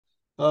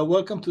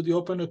Welcome to the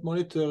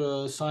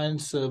Open-Earth-Monitor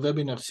Science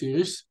webinar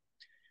series.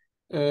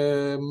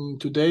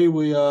 Today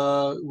we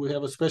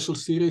have a special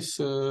series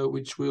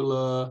which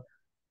will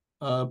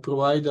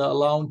provide a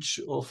launch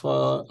of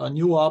a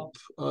new app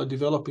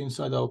developed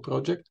inside our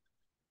project,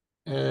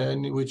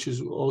 and which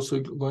is also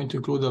going to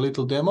include a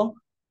little demo.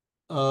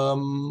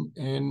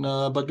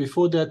 But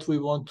before that, we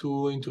want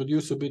to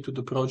introduce a bit to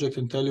the project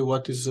and tell you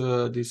what is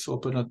this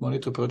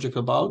Open-Earth-Monitor project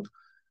about,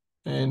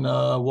 and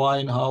why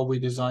and how we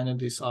designed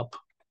this app.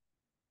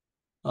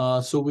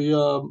 So we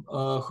are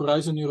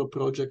Horizon Europe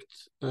project.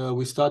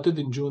 We started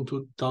in June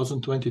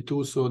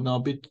 2022, so now a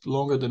bit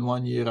longer than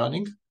 1 year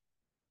running.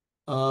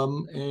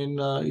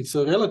 It's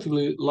a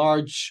relatively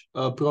large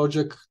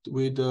project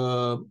with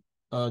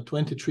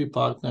 23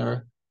 partners,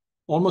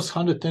 almost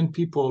 110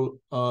 people,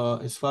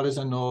 as far as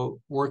I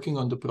know, working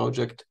on the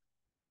project.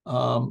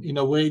 In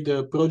a way,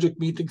 the project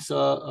meetings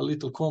are a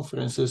little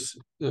conferences,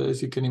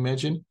 as you can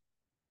imagine.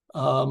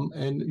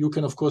 And you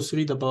can, of course,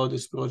 read about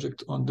this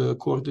project on the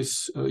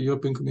Cordis,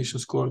 European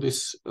Commission's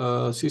Cordis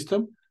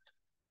system.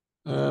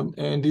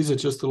 And these are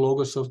just the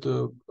logos of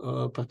the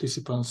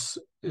participants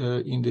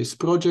in this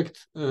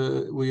project.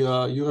 We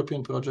are a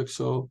European project,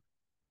 so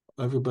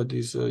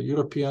everybody's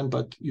European,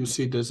 but you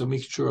see there's a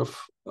mixture of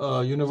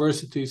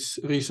universities,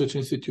 research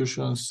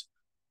institutions,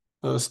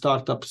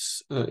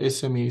 startups,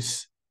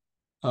 SMEs,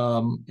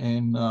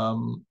 and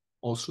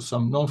also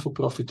some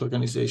non-for-profit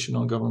organizations,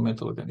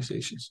 non-governmental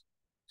organizations.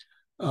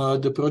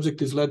 The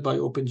project is led by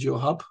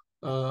OpenGeoHub.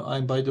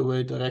 I'm, by the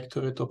way,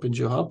 director at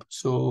OpenGeoHub,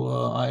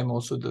 so I am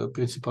also the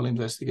principal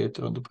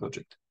investigator on the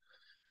project.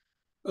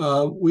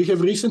 We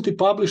have recently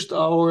published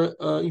our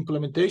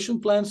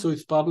implementation plan, so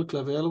it's publicly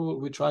available.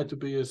 We try to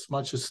be as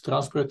much as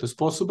transparent as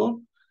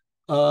possible.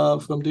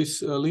 From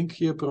this link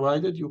here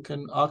provided, you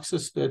can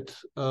access that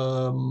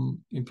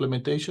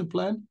implementation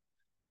plan.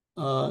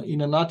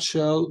 In a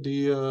nutshell,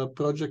 the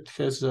project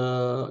has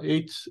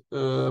 8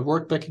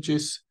 work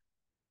packages,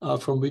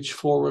 from which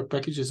 4 work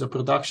packages are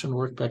production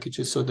work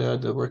packages. So they are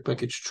the work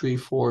package 3,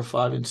 4,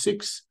 5, and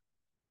 6.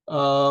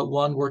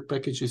 1 work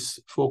package is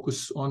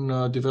focused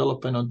on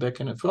development on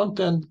backend and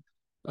frontend,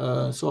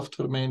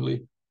 software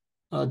mainly.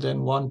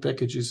 Then 1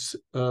 package is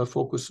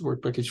focused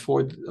work package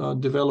for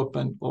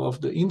development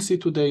of the in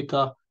situ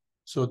data,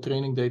 so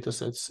training data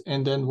sets.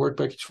 And then work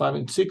package 5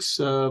 and 6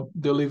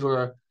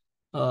 deliver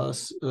a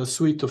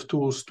suite of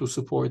tools to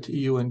support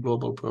EU and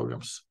global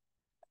programs.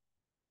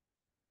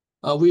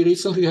 We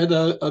recently had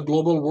a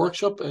global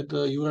workshop at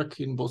the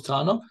URAC in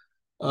Bolzano,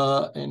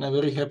 and I'm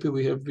very happy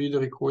we have video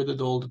recorded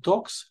all the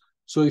talks.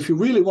 So if you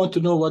really want to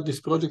know what this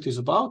project is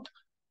about,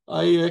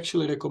 I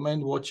actually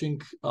recommend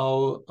watching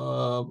our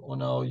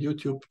on our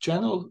YouTube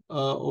channel,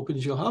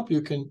 OpenGeoHub.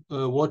 You can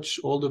watch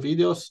all the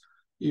videos,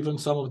 even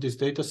some of this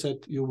data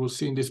set you will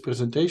see in these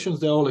presentations.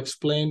 They all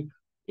explain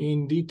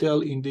in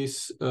detail in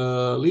this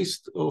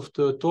list of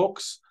the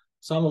talks.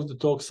 Some of the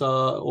talks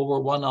are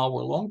over 1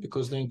 hour long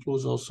because they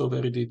include also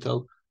very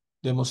detailed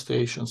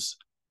demonstrations.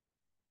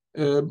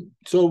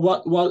 So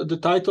what the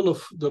title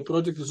of the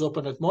project is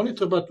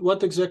Open-Earth-Monitor, but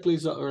what exactly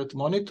is an Earth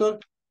Monitor?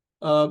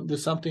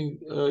 There's something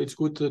it's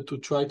good to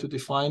try to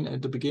define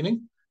at the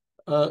beginning.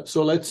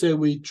 So let's say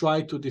we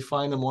try to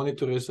define a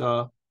monitor as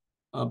a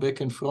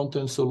back-end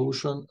front-end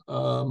solution.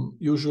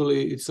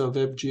 Usually it's a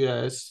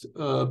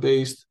WebGIS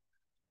based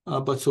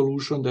but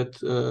solution that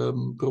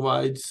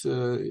provides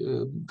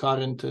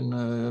current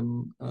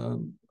and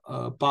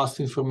past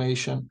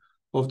information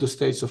of the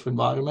states of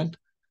environment.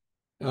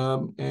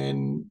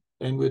 And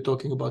we're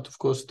talking about, of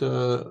course,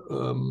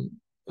 the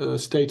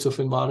states of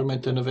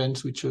environment and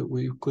events which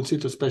we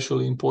consider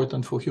especially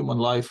important for human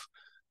life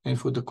and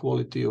for the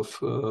quality of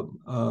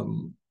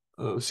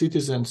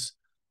citizens,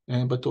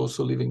 but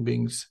also living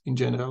beings in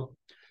general.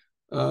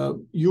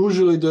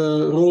 Usually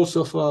the roles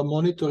of a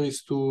monitor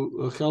is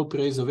to help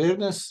raise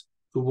awareness,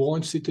 to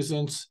warn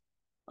citizens,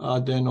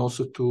 then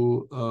also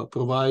to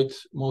provide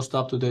most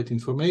up-to-date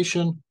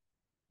information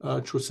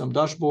through some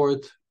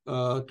dashboard,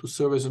 to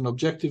serve as an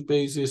objective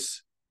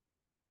basis.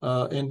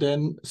 And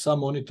then some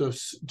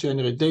monitors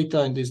generate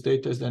data, and this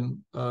data is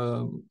then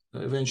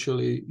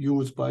eventually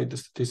used by the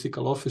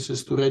statistical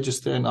offices to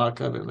register and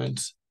archive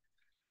events.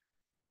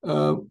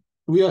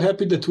 We are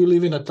happy that we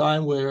live in a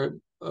time where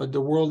the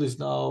world is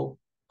now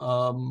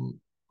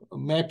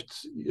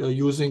mapped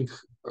using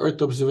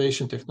Earth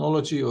observation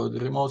technology or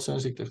the remote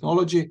sensing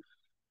technology.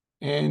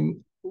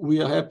 And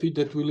we are happy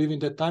that we live in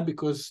that time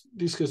because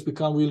this has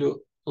become really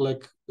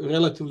like a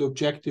relatively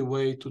objective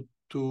way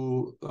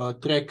to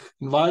track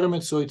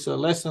environment. So it's a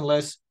less and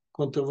less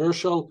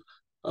controversial,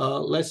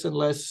 less and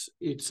less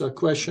it's a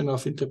question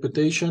of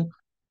interpretation,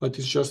 but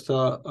it's just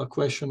a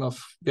question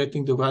of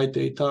getting the right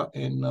data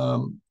and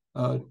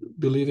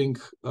believing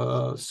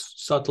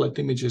satellite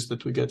images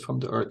that we get from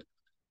the Earth.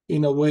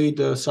 In a way,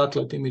 the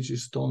satellite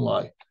images don't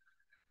lie.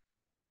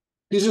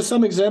 These are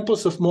some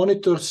examples of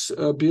monitors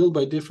built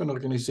by different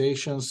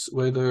organizations,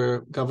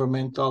 whether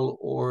governmental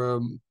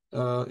or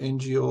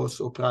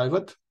NGOs or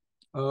private.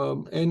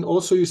 And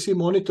also you see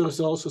monitors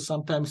also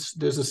sometimes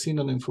there's a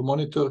synonym for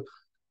monitor.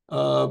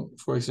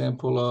 For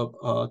example,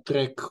 a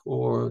track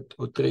or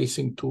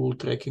tracing tool,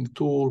 tracking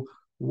tool,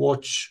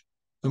 watch,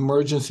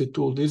 emergency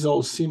tool. These are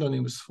all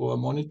synonyms for a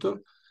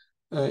monitor.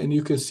 And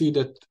you can see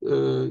that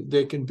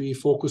they can be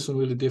focused on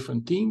really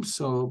different themes.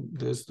 So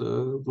there's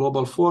the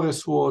Global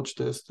Forest Watch,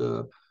 there's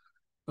the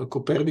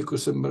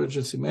Copernicus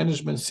Emergency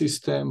Management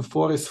System,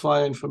 Forest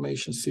Fire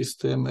Information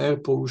System, Air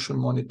Pollution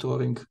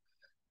Monitoring.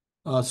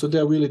 So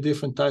there are really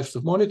different types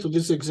of monitor.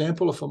 This is an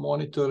example of a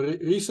monitor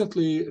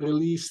recently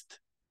released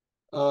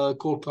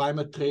called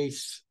Climate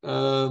Trace.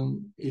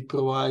 It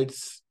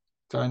provides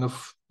kind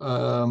of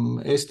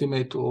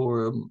estimate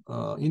or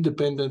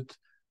independent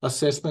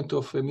assessment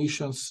of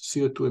emissions,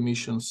 CO2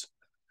 emissions,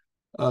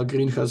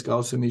 greenhouse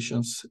gas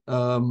emissions.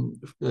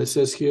 It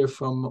says here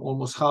from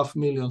almost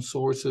 500,000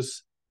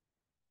 sources.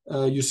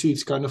 You see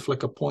it's kind of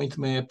like a point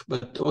map,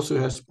 but also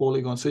has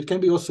polygons. So it can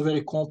be also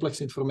very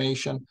complex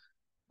information.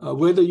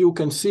 Whether you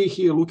can see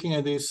here, looking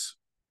at this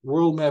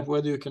world map,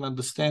 whether you can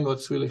understand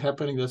what's really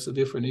happening, that's a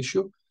different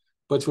issue.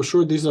 But for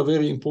sure, these are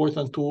very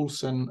important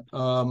tools,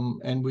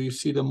 and we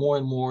see them more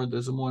and more.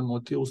 There's more and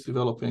more tools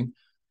developing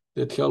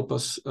that help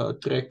us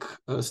track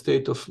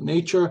state of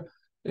nature,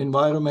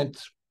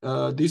 environment.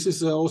 This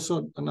is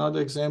also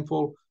another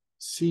example.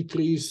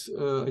 C3s,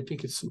 I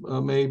think it's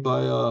made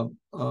by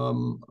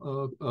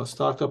a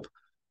startup.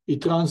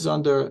 It runs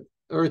under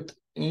Earth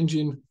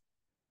Engine.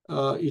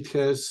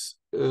 It's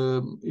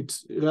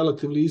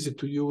relatively easy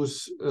to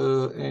use,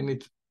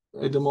 and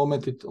at the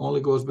moment it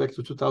only goes back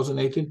to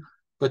 2018.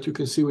 But you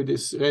can see with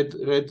this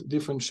red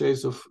different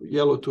shades of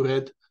yellow to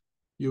red,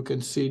 you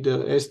can see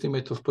the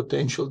estimate of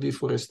potential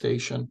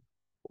deforestation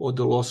or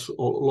the loss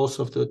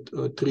of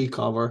the tree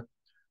cover.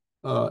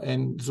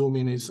 And zoom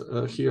in is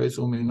here. I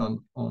zoom in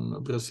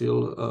on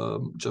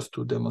Brazil just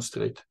to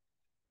demonstrate.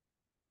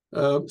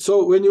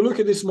 So when you look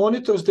at these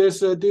monitors, there's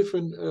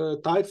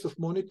different types of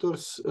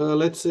monitors.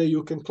 Let's say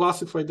you can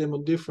classify them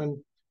on different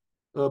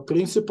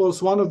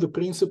principles. One of the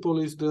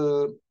principles is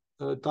the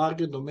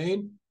target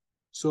domain.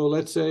 So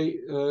let's say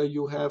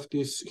you have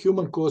these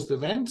human-caused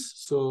events.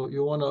 So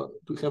you want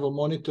to have a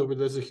monitor where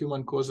there's a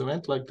human-caused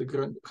event, like the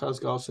greenhouse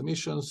gas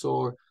emissions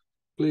or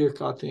clear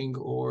cutting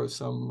or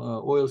some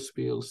oil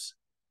spills.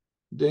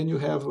 Then you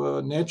have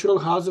natural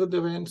hazard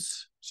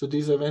events. So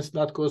these events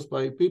not caused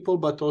by people,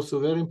 but also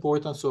very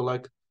important. So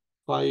like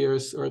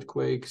fires,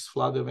 earthquakes,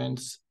 flood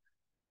events.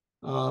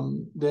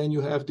 Then you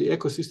have the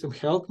ecosystem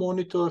health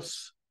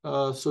monitors.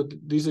 So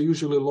these are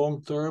usually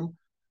long-term.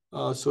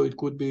 So it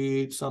could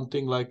be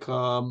something like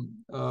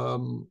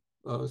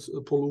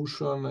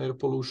pollution, air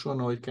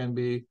pollution, or it can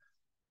be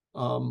a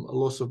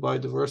loss of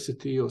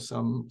biodiversity or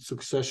some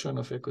succession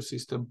of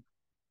ecosystem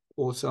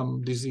or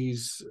some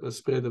disease,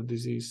 spread of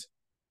disease.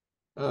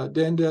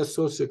 Then there are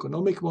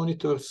socioeconomic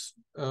monitors,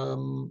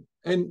 and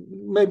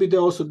maybe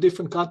there are also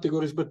different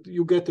categories, but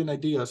you get an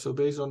idea. So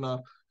based on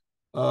a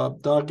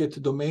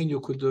target domain, you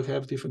could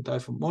have different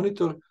type of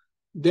monitor.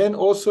 Then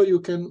also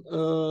you can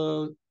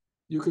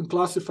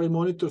classify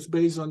monitors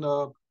based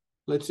on,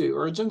 let's say,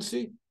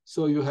 urgency.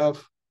 So you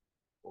have,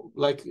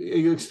 like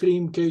in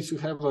extreme case, you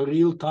have a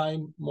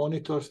real-time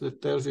monitors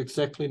that tells you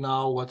exactly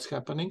now what's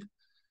happening.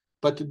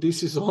 But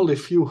this is only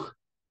few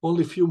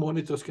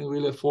monitors can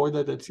really afford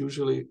that. That's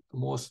usually the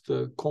most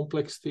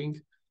complex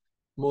thing,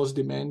 most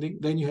demanding.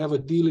 Then you have a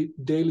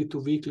daily to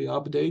weekly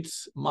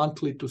updates,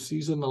 monthly to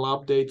seasonal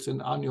updates,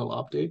 and annual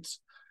updates.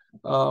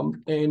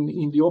 And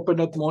in the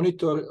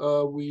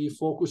Open-Earth-Monitor, we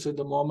focus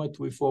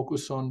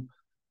on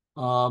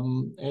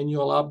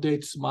annual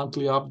updates,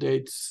 monthly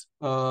updates,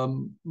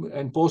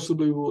 and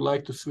possibly we would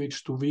like to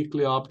switch to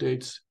weekly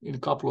updates in a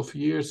couple of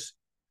years.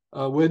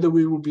 Whether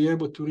we will be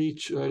able to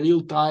reach real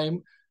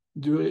time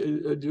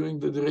during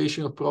the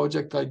duration of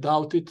project, I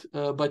doubt it,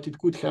 but it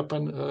could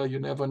happen. You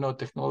never know.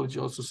 Technology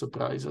also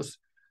surprises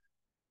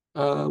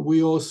us.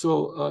 We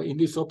also, in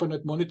this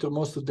Open-Earth-Monitor,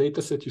 most of the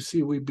data set you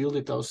see, we build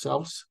it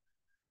ourselves.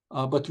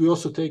 But we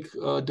also take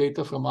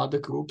data from other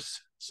groups.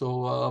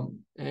 So,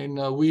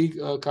 we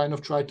kind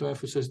of try to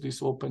emphasize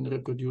this open,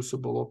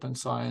 reproducible, open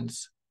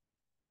science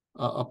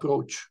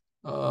approach.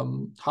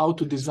 How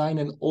to design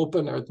an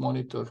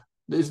Open-Earth-Monitor.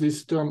 There's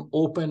this term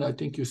open. I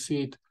think you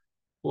see it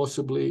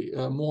possibly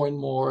more and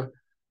more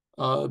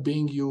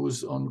being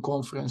used on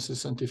conferences,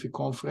 scientific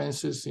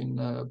conferences, in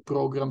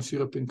programs,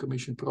 European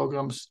Commission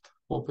programs,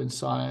 open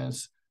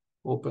science,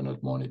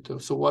 Open-Earth-Monitor.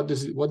 So what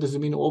does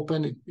it mean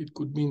open? It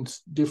could mean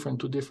different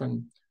to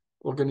different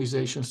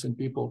organizations and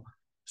people.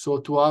 So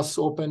to us,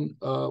 open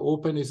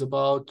is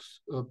about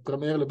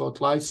primarily about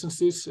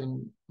licenses,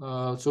 and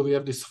so we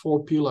have these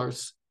 4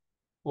 pillars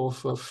of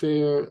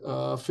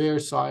fair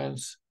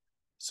science.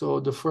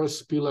 So the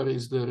first pillar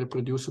is the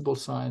reproducible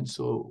science.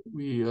 So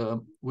we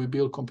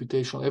build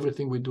computational.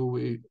 Everything we do,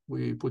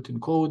 we put in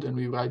code, and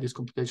we write these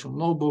computational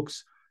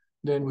notebooks.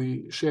 Then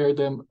we share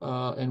them,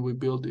 and we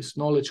build these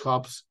knowledge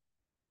hubs.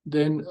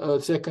 Then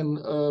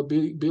second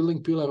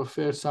building pillar of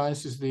fair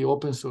science is the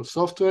open source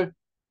software.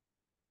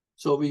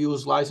 So we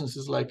use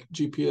licenses like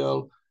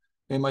GPL,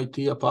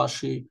 MIT,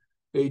 Apache,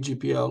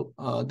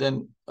 AGPL.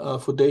 Then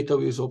for data,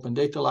 we use open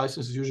data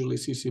license, usually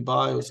CC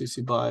BY or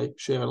CC BY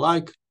share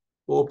alike,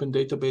 open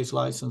database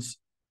license.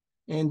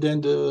 And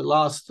then the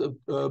last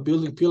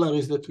building pillar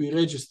is that we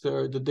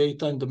register the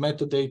data and the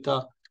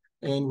metadata,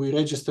 and we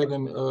register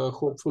them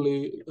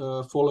hopefully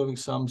following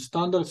some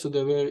standards. So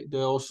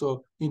they're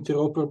also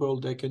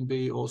interoperable. They can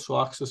be also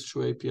accessed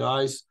through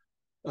APIs.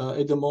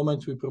 At the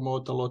moment, we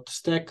promote a lot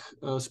Stack,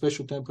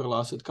 Special Temporal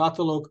Asset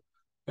Catalog,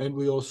 and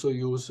we also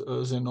use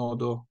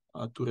Zenodo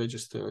to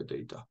register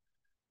data.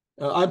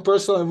 I'm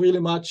personally really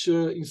much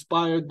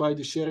inspired by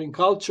the sharing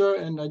culture,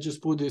 and I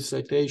just put this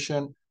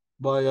citation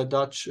by a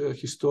Dutch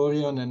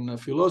historian and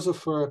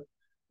philosopher,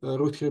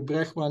 Rutger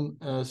Bregman,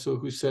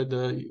 who said,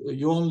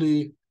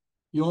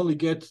 you only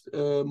get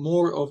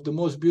more of the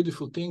most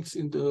beautiful things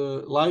in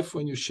the life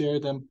when you share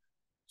them.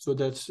 So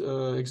that's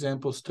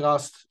examples: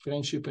 trust,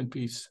 friendship, and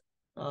peace.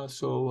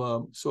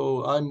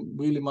 So I'm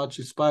really much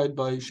inspired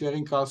by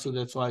sharing culture.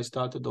 That's why I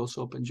started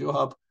also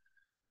OpenGeoHub.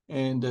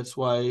 And that's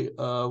why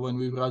when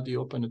we run the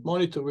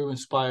Open-Earth-Monitor, we were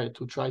inspired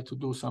to try to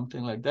do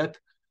something like that.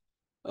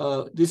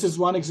 This is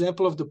one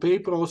example of the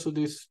paper. Also,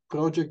 this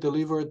project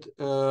delivered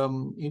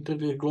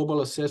integrated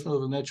global assessment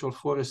of the natural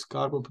forest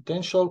carbon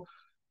potential.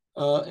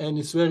 And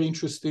it's very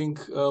interesting.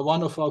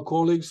 One of our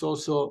colleagues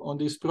also on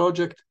this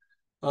project,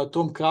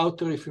 Tom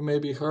Crowther, if you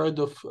maybe heard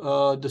of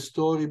the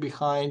story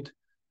behind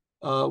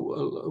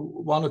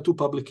one or two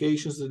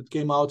publications that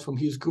came out from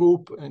his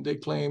group, and they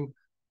claim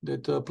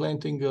that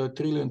planting 1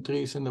 trillion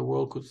trees in the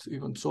world could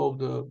even solve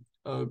the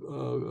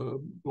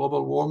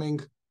global warming,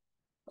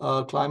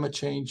 climate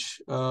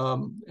change.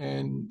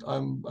 And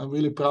I'm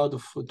really proud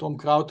of Tom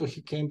Crowther.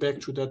 He came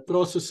back through that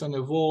process and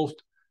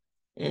evolved,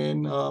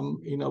 and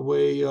in a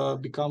way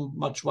become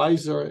much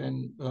wiser.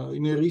 And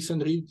in a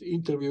recent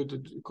interview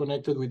that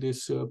connected with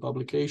this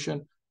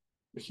publication,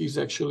 he's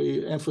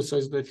actually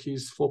emphasized that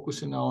he's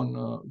focusing on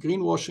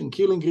greenwashing,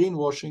 killing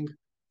greenwashing.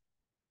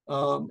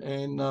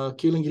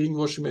 Killing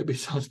greenwashing maybe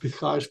sounds a bit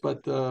harsh,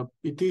 but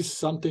it is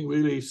something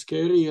really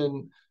scary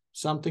and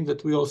something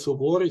that we also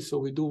worry. So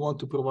we do want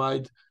to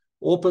provide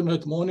open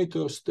earth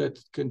monitors that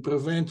can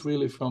prevent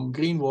really from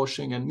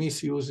greenwashing and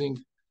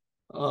misusing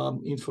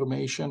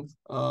information,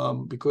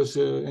 because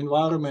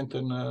environment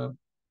and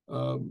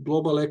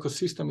global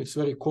ecosystem, it's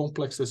very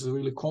complex. There's a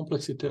really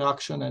complex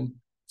interaction, and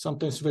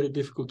sometimes very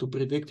difficult to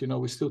predict. You know,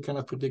 we still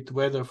cannot predict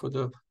weather for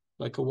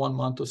like a 1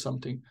 month or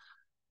something.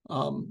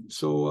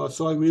 So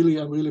I'm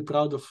really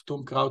proud of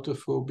Tom Crowther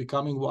for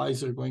becoming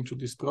wiser, going through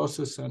this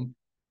process,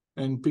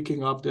 and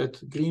picking up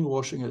that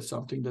greenwashing as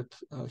something that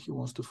he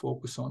wants to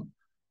focus on.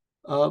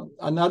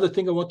 Another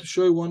thing I want to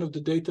show you, one of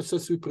the data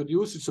sets we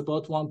produce, it's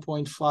about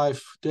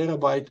 1.5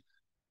 terabyte.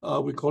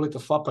 We call it a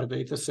FAPR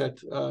data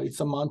set.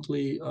 It's a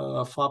monthly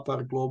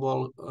FAPR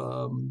global,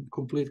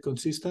 complete,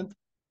 consistent,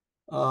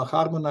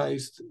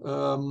 harmonized,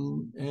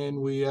 and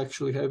we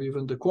actually have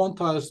even the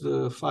quantiles,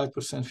 the 5%,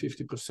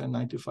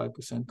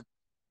 50%,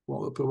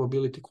 95%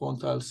 probability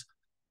quantiles.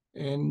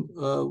 And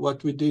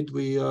what we did,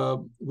 we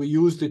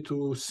used it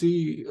to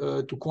see,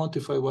 to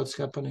quantify what's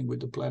happening with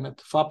the planet.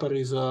 FAPR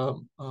is a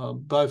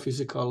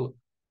biophysical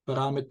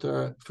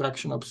parameter,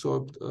 fraction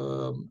absorbed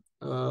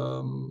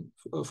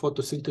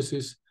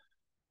photosynthesis.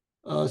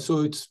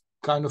 So it's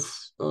kind of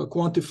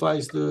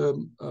quantifies the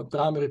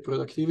primary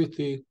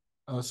productivity,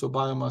 so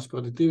biomass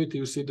productivity.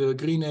 You see the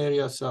green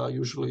areas are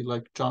usually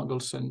like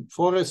jungles and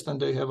forests, and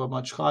they have a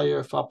much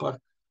higher FAPR.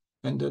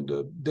 And then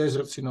the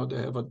deserts, you know,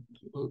 they have a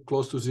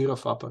close to zero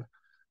FAPR.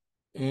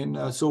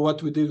 And so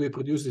what we did, we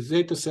produced this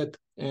data set,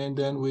 and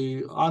then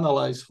we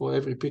analyzed for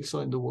every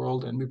pixel in the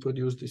world, and we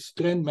produced this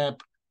trend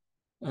map.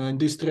 And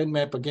this trend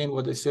map, again,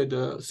 what I said,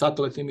 the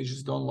satellite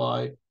images don't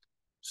lie.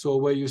 So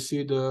where you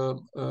see the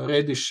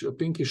reddish,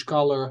 pinkish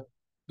color,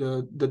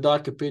 the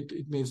darker bit,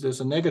 it means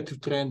there's a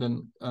negative trend,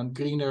 and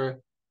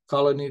greener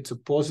color needs a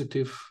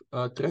positive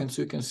trend.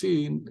 So you can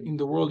see in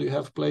the world, you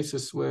have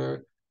places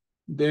where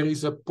there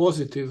is a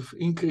positive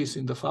increase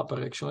in the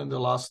FAPR actually in the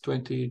last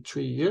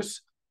 23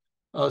 years.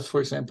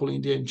 For example,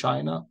 India and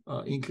China,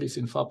 increase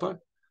in FAPR.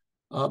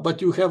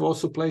 But you have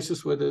also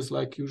places where there's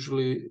like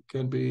usually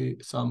can be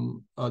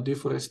some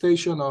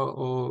deforestation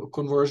or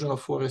conversion of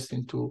forest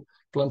into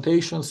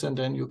plantations, and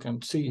then you can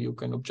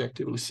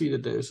objectively see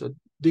that there's a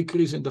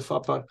decrease in the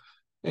FAPR,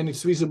 and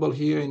it's visible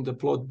here in the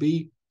plot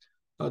B.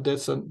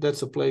 That's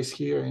a place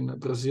here in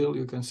Brazil.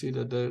 You can see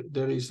that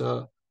there is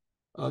the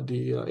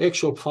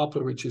actual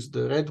FAPR, which is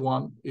the red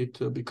one. It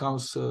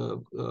becomes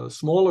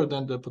smaller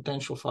than the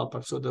potential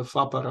FAPR, so the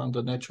FAPR on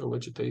the natural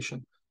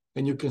vegetation.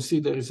 And you can see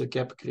there is a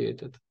gap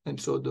created. And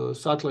so the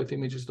satellite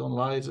images don't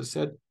lie, as I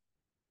said.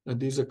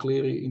 These are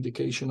clearly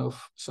indication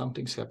of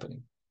something's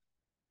happening.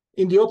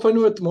 In the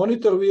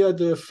Open-Earth-Monitor, we are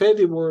the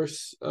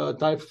Fediverse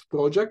type of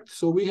project.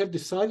 So we have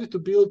decided to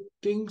build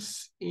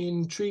things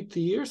in 3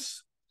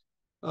 tiers.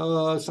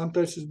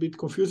 Sometimes it's a bit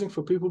confusing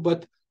for people,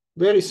 but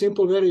very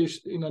simple, very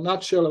in a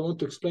nutshell, I want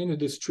to explain you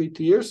these 3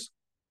 tiers.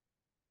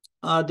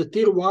 The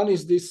tier 1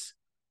 is this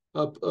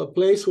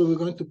place where we're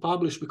going to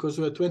publish, because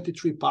we're a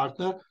 23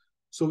 partner.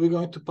 So we're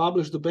going to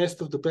publish the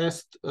best of the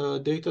best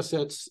data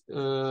sets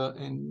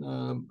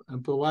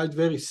and provide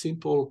very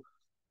simple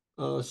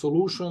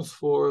solutions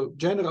for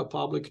general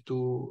public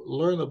to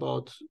learn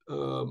about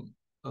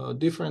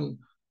different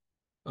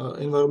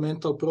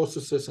environmental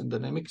processes and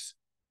dynamics.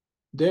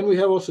 Then we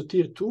have also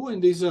Tier 2,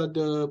 and these are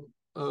the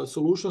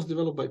solutions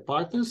developed by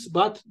partners,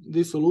 but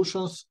these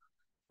solutions,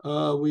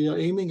 we are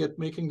aiming at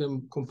making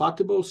them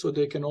compatible so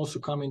they can also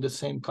come in the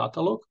same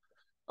catalog.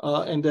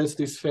 And that's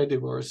this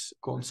Fediverse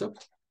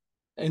concept.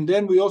 And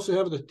then we also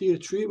have the Tier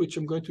 3, which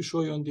I'm going to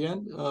show you on the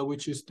end,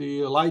 which is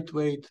the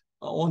lightweight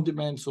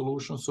on-demand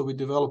solution. So we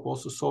develop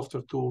also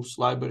software tools,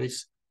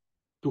 libraries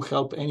to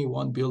help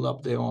anyone build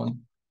up their own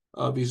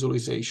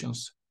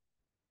visualizations.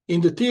 In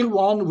the Tier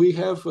 1, we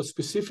have a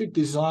specific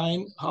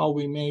design how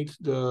we made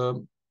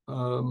the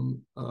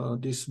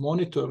this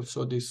monitor,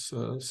 so this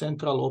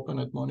central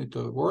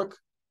Open-Earth-Monitor work.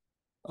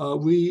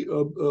 We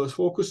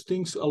focus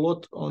things a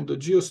lot on the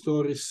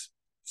geo-stories.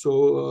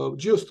 So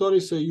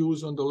geo-stories are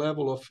used on the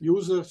level of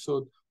user.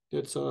 So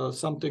that's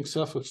something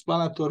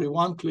self-explanatory,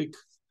 one-click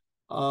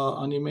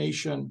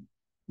animation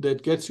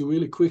that gets you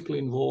really quickly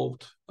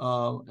involved.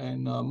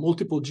 And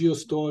multiple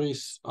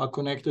geo-stories are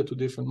connected to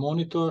different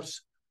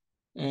monitors.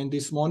 And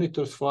these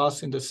monitors for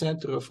us in the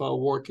center of our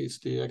work is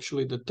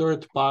actually the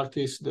third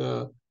parties,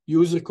 the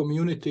user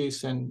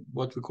communities and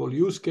what we call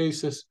use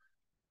cases.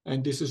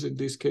 And this is in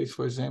this case,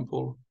 for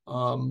example,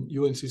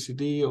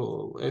 UNCCD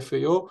or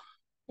FAO.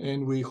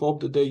 And we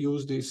hope that they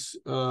use this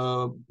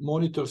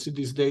monitors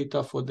this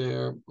data for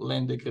their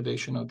land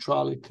degradation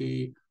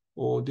neutrality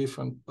or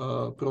different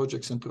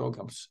projects and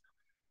programs.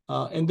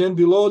 And then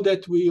below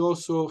that, we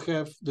also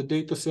have the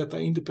data set are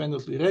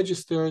independently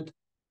registered,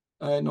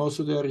 and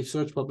also their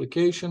research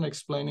publication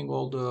explaining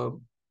all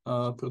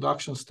the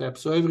production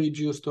steps. So every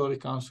geostory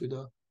comes with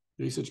a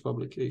research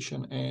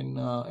publication.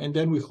 And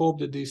then we hope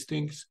that these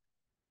things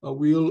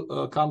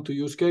will come to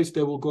use case.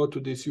 They will go to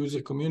these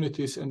user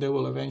communities and they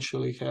will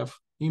eventually have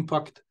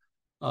impact.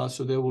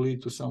 So they will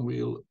lead to some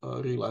real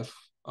life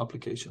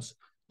applications.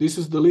 This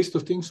is the list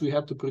of things we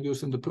have to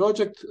produce in the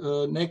project.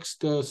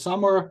 Next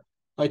summer,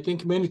 I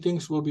think many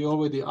things will be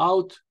already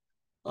out.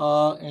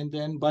 And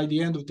then by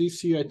the end of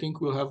this year, I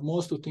think we'll have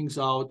most of things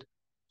out.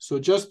 So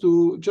just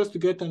to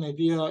get an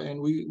idea,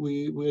 and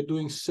we're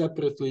doing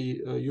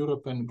separately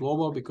Europe and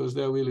global because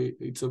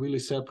it's a really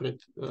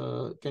separate,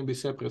 can be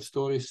separate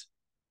stories.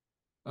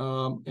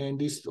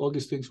 And all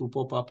these things will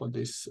pop up on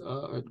this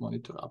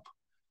Earth-Monitor app.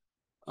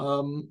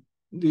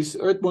 This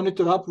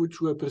Earth-Monitor app,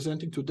 which we're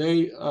presenting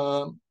today,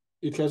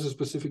 it has a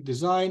specific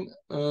design.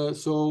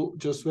 So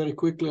just very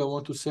quickly, I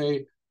want to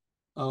say,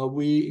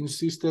 we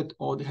insisted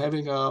on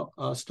having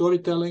a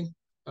storytelling,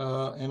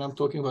 and I'm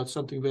talking about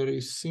something very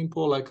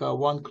simple, like a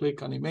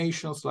one-click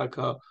animations, like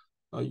a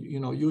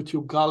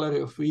YouTube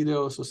gallery of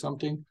videos or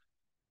something.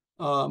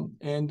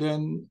 And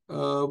then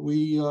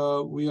we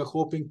are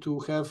hoping to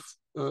have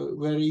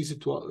very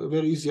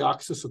easy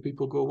access, so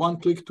people go one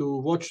click to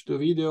watch the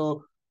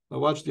video,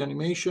 watch the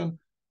animation,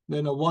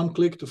 then a one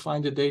click to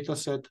find the data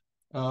set,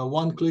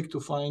 one click to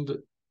find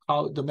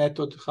how the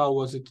method, how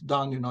was it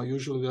done.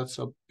 Usually that's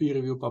a peer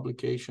review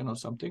publication or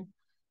something.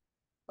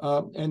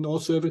 And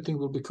also everything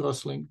will be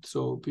cross-linked,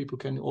 so people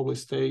can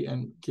always stay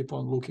and keep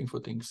on looking for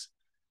things.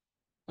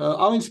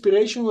 Our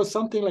inspiration was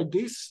something like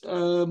this.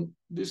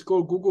 This is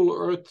called Google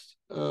Earth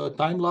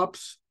time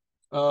lapse.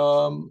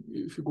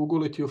 If you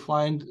Google it, you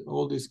find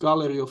all this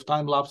gallery of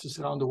time lapses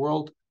around the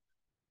world.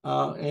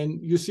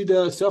 And you see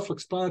the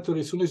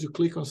self-explanatory. As soon as you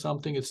click on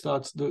something,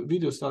 the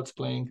video starts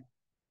playing.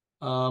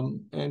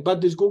 But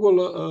this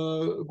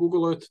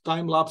Google Earth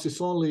time lapse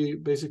is only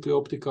basically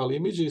optical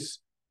images.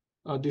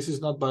 This is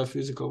not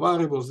biophysical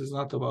variables. It's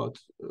not about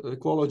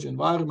ecology,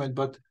 environment,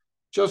 but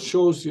just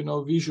shows,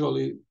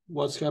 visually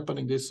what's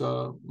happening. This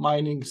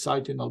mining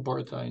site in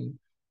Alberta in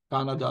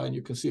Canada, and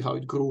you can see how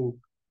it grew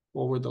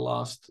over the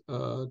last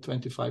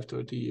 25,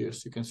 30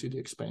 years. You can see the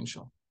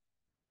expansion.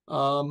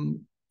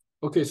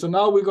 Okay, so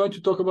now we're going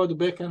to talk about the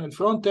backend and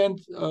front end.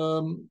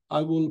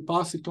 I will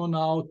pass it on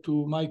now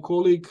to my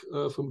colleague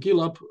from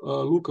GILAB,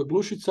 Luka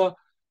Glusica,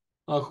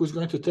 who's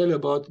going to tell you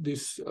about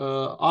this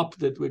app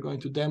that we're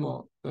going to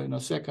demo in a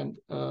second.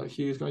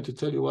 He is going to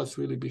tell you what's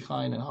really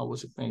behind and how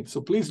was it made.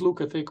 So please,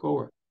 Luka, take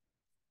over.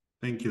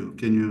 Thank you.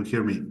 Can you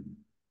hear me?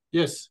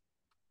 Yes.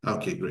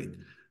 Okay, great.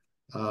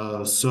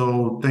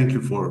 So thank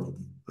you for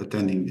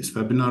attending this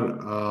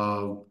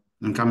webinar.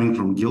 I'm coming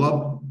from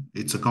GILAB.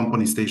 It's a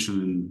company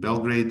stationed in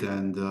Belgrade,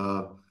 and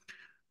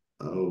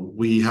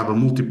we have a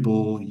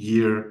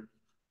multitude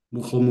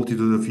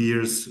of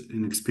years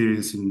in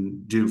experience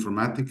in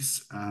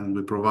geoinformatics, and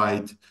we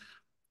provide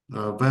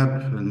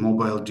web and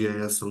mobile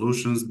GIS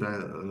solutions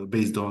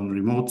based on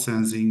remote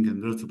sensing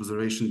and Earth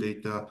observation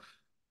data.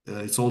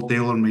 It's all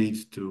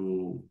tailor-made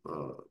to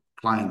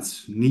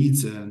clients'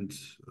 needs and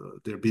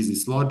their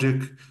business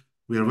logic.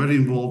 We are very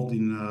involved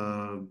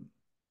in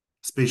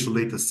spatial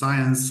data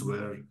science,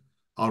 where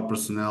our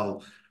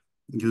personnel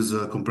use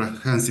a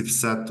comprehensive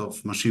set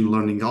of machine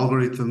learning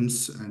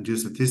algorithms and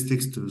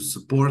geostatistics to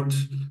support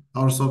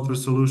our software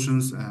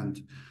solutions.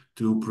 And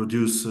to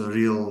produce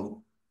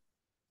real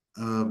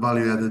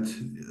added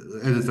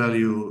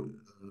value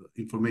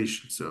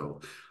information. So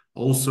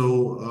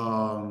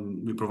also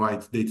we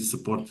provide data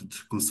supported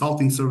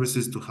consulting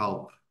services to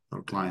help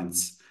our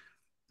clients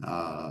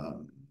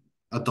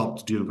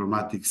adopt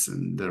geoinformatics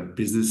and their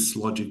business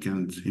logic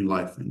and in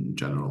life in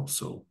general.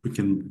 So we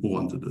can move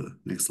on to the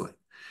next slide.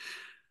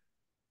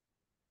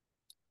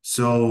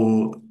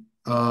 So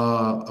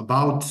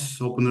about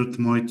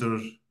Open-Earth-Monitor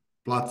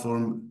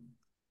platform,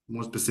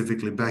 more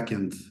specifically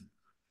backend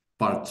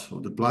part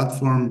of the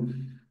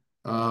platform.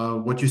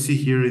 What you see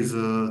here is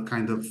a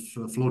kind of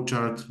flow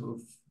chart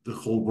of the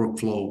whole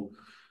workflow.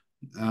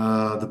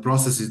 The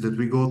processes that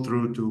we go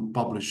through to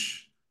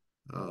publish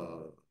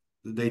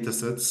the data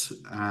sets,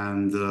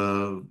 and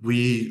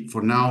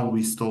for now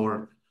we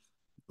store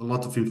a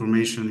lot of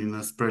information in a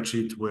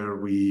spreadsheet where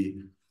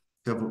we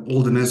have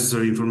all the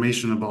necessary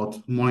information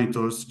about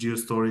monitors,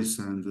 geo-stories,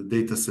 and the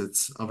data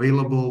sets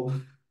available.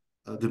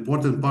 The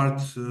important part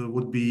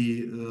would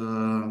be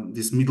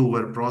this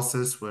middleware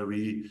process where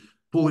we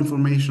pull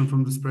information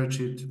from the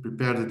spreadsheet,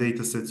 prepare the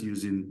data sets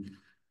using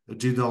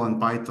GDAL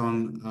and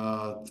Python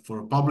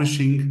for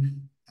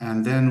publishing,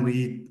 and then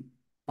we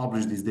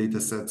publish these data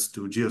sets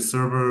to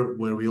GeoServer,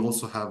 where we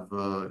also have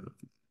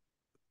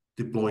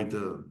deployed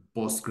the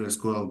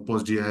PostgreSQL,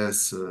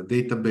 PostGIS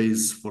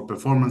database for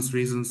performance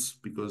reasons,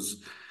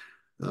 because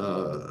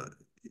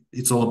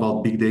it's all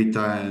about big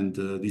data, and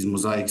these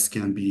mosaics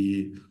can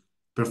be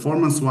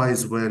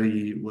performance-wise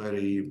very,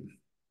 very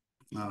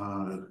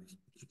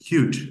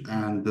huge.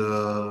 And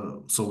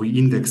so we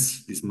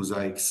index these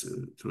mosaics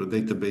to a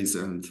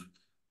database and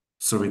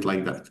serve it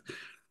like that.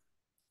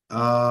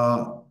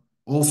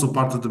 Also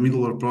part of the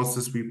middleware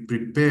process, we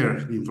prepare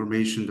the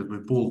information that we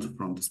pulled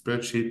from the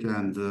spreadsheet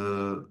and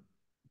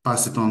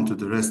pass it on to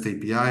the REST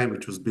API,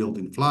 which was built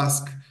in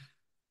Flask.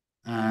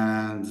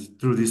 And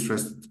through this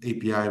REST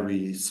API,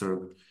 we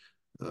serve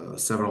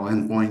several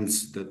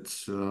endpoints that,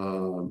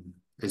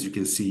 as you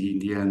can see in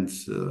the end,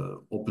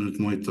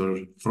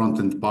 Open-Earth-Monitor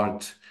front-end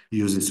part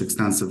uses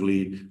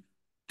extensively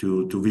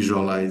to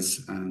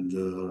visualize and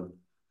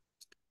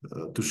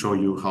to show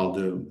you how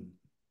the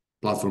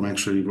platform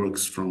actually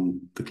works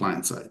from the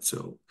client side.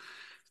 So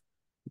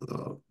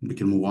we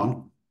can move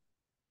on.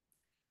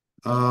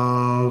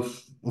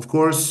 Of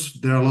course,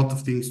 there are a lot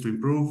of things to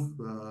improve.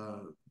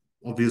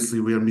 Obviously,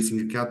 we are missing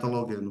a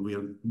catalog, and we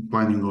are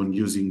planning on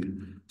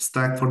using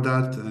Stack for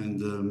that,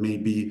 and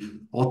maybe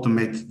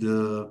automate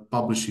the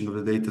publishing of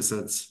the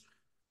datasets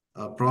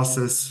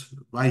process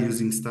by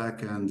using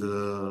Stack and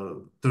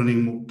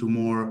turning to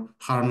more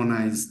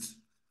harmonized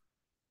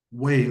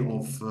way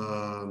of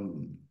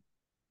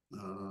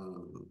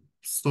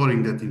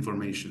storing that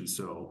information.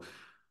 So,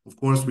 of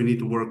course, we need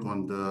to work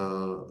on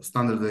the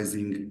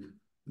standardizing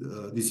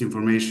this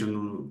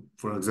information.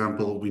 For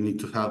example, we need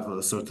to have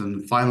a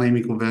certain file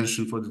naming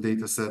convention for the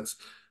data sets,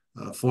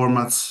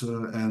 formats,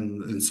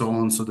 and so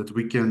on, so that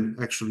we can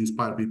actually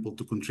inspire people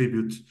to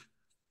contribute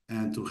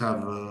and to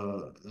have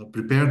a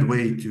prepared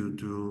way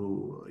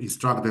to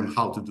instruct them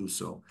how to do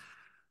so.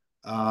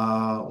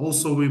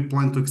 Also, we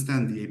plan to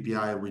extend the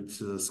API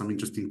with some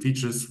interesting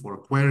features for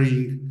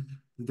querying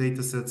the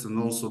data sets and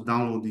also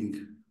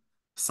downloading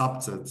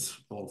subsets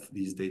of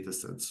these data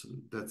sets.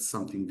 That's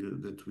something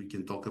that we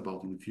can talk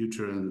about in the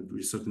future, and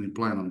we certainly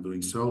plan on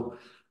doing so.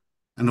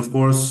 And of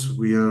course,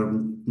 we are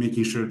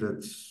making sure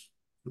that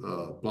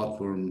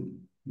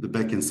the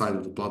backend side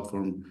of the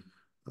platform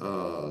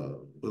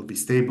will be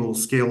stable,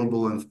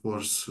 scalable, and of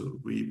course,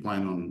 we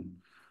plan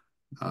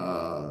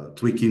on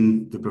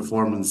tweaking the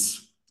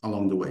performance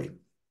along the way.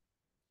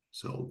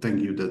 So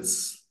thank you.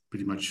 That's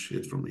pretty much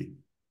it from me.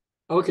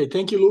 Okay,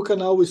 thank you, Luka.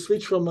 Now we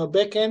switch from a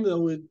backend,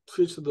 we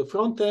switch to the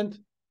front end,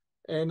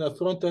 and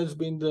front end has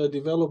been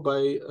developed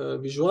by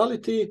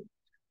Vizzuality,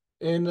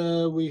 and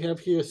we have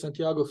here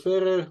Santiago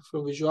Ferrer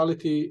from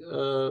Vizzuality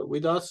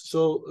with us.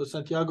 So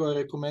Santiago, I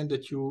recommend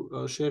that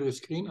you share your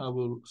screen. I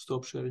will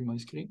stop sharing my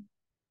screen.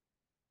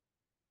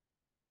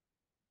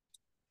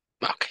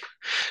 Okay,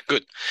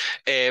 good.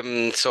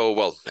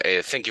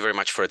 Thank you very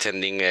much for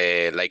attending.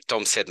 Like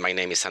Tom said, my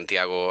name is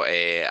Santiago,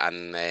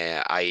 and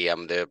I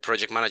am the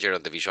project manager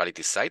on the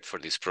Vizzuality side for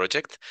this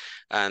project.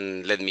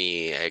 And let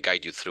me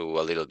guide you through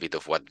a little bit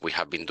of what we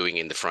have been doing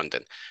in the front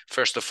end.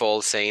 First of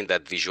all, saying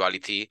that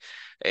Vizzuality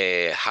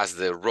has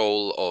the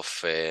role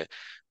of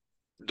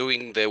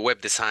doing the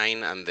web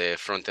design and the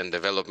front end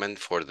development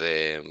for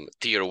the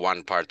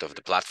Tier-1 part of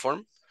the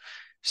platform.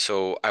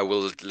 So I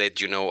will let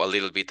you know a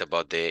little bit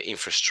about the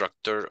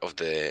infrastructure of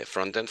the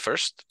front end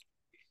first.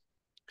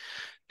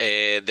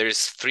 There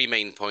is 3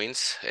 main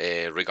points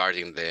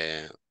regarding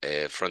the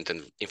front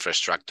end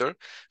infrastructure.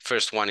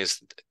 First one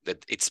is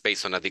that it's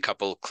based on a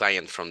decoupled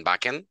client from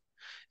backend.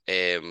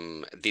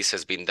 This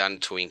has been done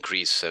to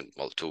increase,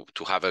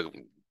 to have a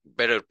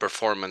better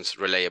performance,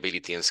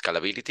 reliability, and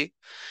scalability.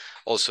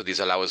 Also, this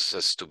allows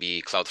us to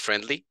be cloud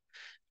friendly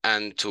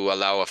and to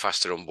allow a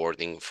faster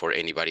onboarding for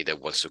anybody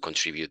that wants to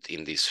contribute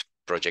in this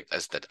project,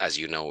 as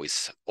you know,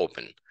 is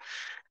open.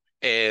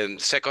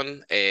 And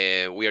second,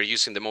 we are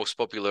using the most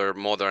popular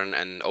modern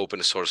and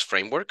open source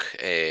framework,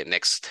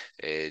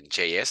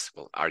 Next.js,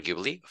 well,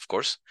 arguably, of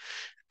course.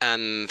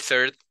 And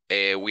third,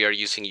 we are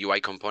using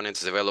UI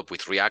components developed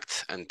with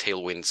React and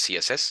Tailwind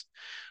CSS,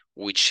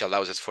 which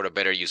allows us for a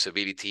better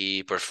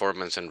usability,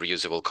 performance, and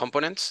reusable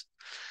components.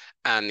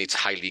 And it's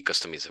highly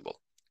customizable.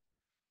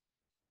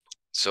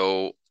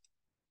 So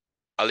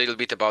a little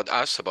bit about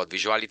us, about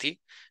Vizzuality.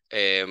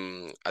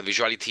 At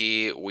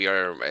Vizzuality, we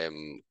are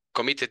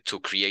committed to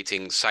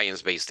creating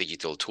science-based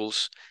digital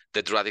tools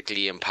that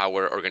radically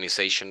empower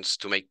organizations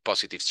to make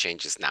positive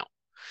changes now.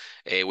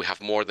 We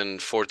have more than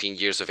 14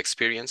 years of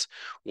experience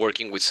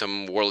working with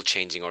some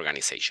world-changing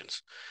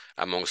organizations,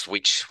 amongst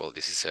which, well,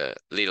 this is a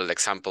little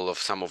example of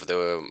some of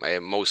the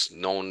most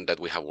known that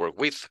we have worked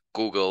with: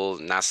 Google,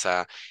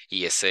 NASA,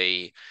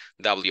 ESA,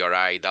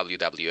 WRI,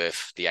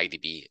 WWF, the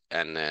IDB,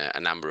 and a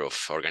number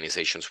of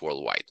organizations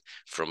worldwide,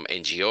 from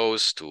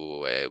NGOs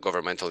to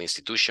governmental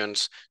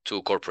institutions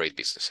to corporate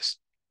businesses.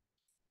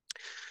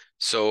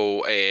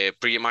 So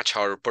pretty much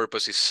our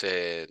purpose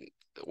is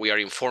we are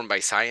informed by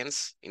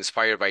science,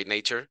 inspired by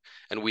nature,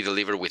 and we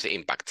deliver with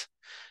impact,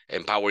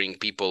 empowering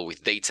people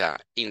with data,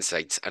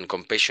 insights, and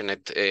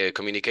compassionate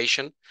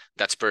communication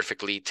that's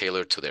perfectly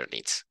tailored to their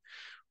needs.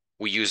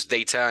 We use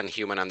data and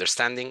human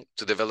understanding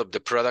to develop the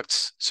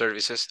products,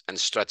 services, and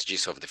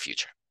strategies of the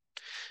future.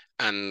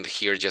 And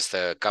here just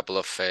a couple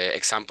of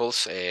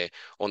examples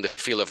on the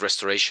field of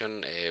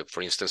restoration.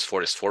 For instance,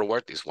 Forest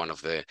Forward is one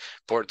of the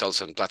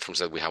portals and platforms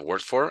that we have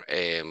worked for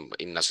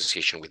in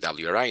association with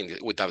WRI,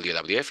 with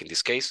WWF in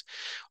this case.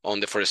 On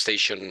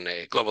deforestation,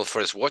 Global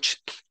Forest Watch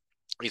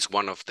is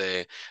one of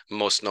the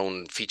most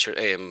known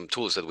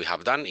tools that we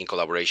have done in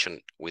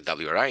collaboration with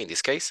WRI in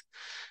this case.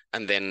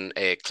 And then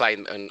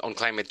on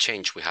climate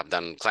change, we have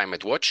done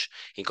Climate Watch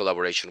in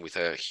collaboration with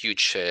a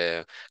huge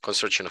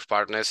consortium of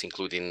partners,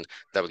 including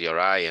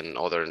WRI and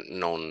other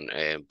known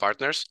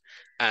partners.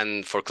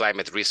 And for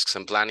climate risks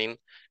and planning,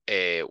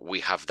 we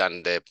have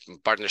done the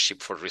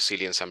Partnership for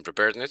Resilience and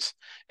Preparedness,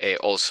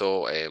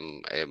 also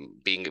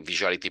being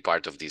Vizzuality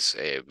part of this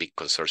big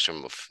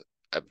consortium of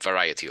a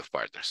variety of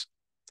partners.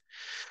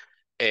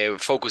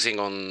 Focusing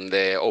on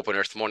the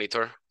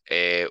Open-Earth-Monitor,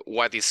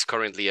 what is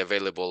currently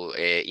available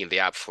in the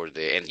app for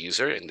the end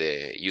user and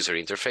the user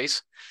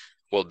interface?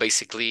 Well,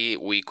 basically,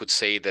 we could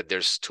say that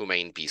there's two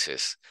main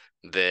pieces.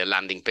 The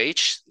landing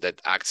page that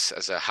acts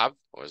as a hub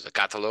or as a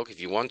catalog, if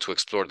you want, to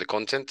explore the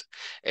content,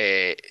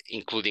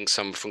 including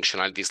some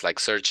functionalities like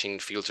searching,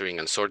 filtering,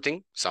 and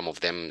sorting, some of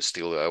them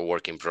still a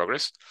work in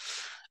progress.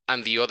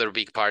 And the other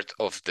big part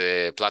of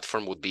the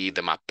platform would be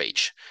the map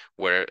page,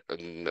 where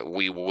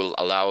we will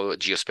allow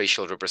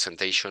geospatial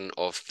representation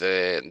of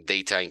the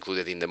data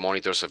included in the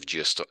monitors of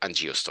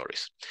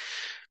GeoStories.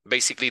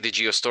 Basically, the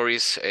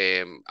GeoStories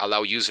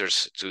allow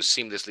users to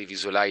seamlessly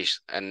visualize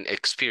and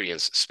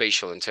experience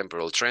spatial and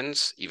temporal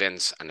trends,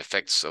 events, and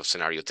effects of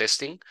scenario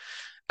testing.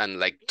 And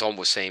like Tom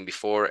was saying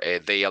before,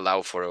 they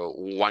allow for a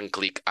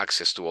one-click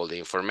access to all the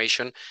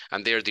information,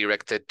 and they're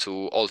directed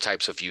to all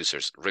types of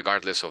users,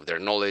 regardless of their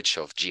knowledge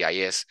of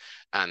GIS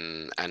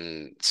and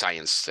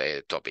science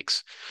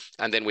topics.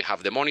 And then we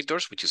have the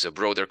monitors, which is a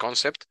broader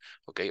concept,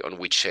 okay, on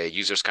which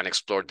users can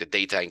explore the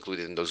data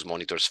included in those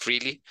monitors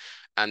freely.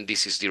 And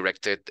this is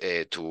directed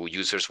to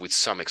users with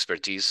some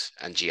expertise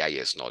and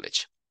GIS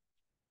knowledge.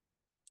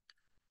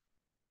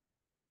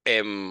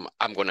 I'm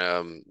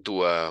gonna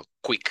do a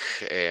quick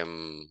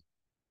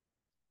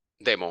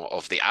demo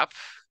of the app.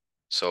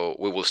 So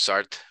we will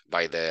start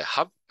by the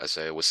hub, as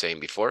I was saying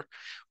before.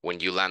 When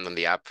you land on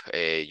the app,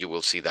 you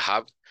will see the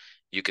hub.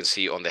 You can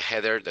see on the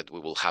header that we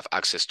will have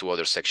access to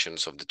other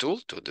sections of the tool,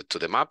 to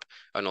the map,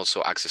 and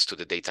also access to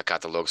the data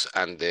catalogs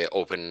and the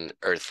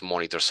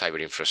Open-Earth-Monitor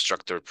cyber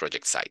infrastructure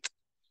project site.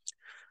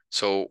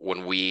 So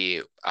when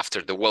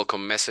after the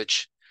welcome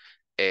message,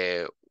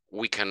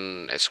 we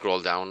can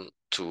scroll down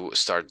to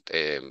start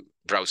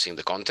browsing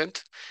the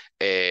content.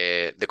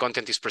 The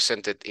content is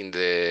presented in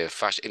the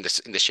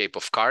shape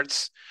of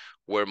cards,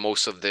 where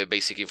most of the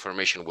basic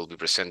information will be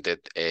presented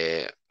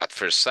at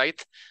first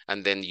sight,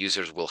 and then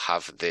users will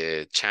have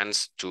the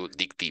chance to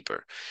dig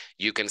deeper.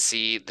 You can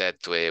see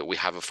that we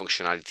have a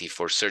functionality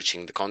for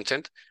searching the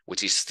content,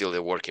 which is still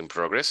a work in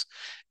progress.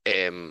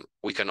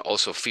 We can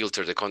also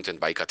filter the content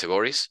by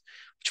categories,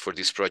 which for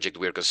this project,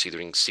 we are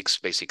considering 6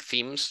 basic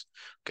themes.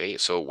 Okay,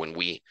 so when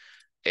we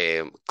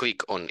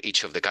click on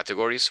each of the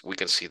categories, we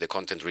can see the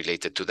content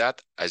related to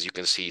that. As you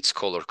can see, it's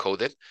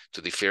color-coded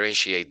to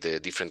differentiate the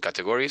different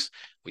categories.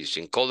 We're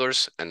using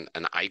colors and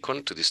an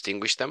icon to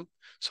distinguish them.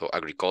 So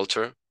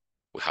agriculture,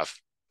 we have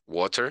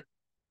water.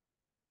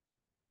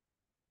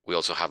 We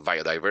also have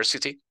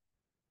biodiversity,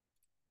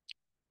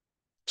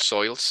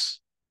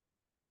 soils,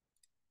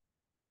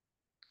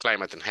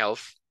 climate and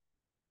health,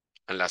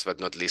 and last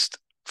but not least,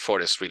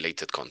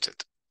 forest-related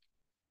content.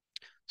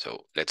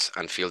 So let's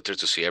unfilter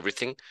to see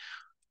everything.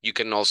 You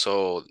can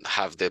also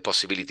have the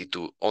possibility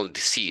to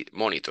only see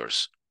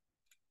monitors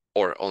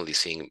or only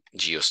seeing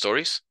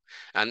GeoStories.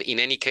 And in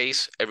any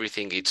case,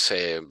 everything it's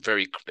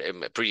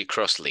pretty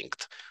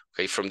cross-linked.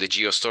 Okay, from the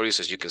geo-stories,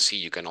 as you can see,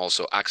 you can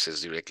also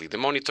access directly the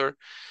monitor.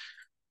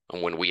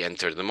 And when we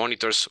enter the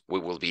monitors, we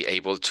will be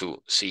able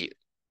to see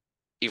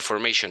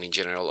information in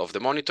general of the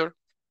monitor.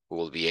 We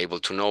will be able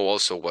to know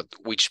also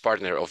which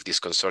partner of this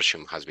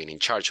consortium has been in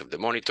charge of the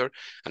monitor,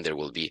 and there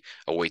will be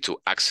a way to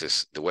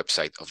access the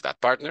website of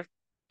that partner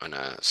on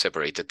a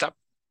separated tab.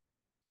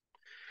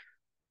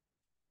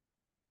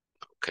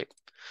 Okay.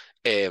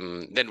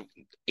 Then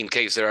in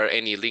case there are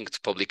any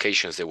linked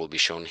publications, they will be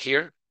shown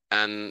here,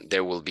 and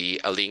there will be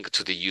a link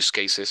to the use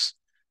cases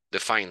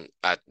defined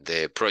at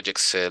the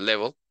project's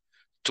level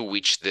to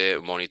which the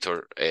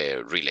monitor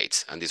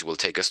relates. And this will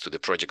take us to the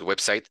project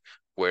website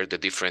where the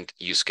different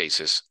use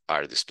cases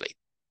are displayed.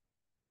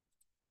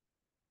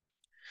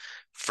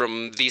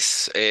 From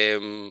this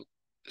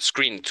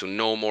screen, to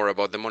know more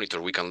about the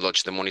monitor, we can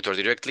launch the monitor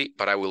directly,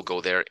 but I will go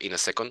there in a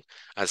second,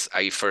 as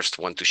I first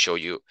want to show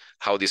you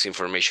how this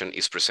information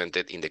is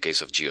presented in the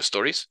case of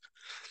geo-stories.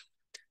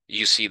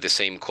 You see the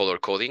same color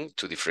coding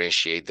to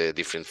differentiate the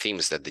different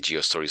themes that the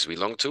geo-stories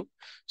belong to.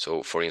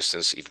 So for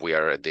instance, if we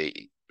are at the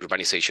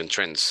urbanization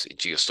trends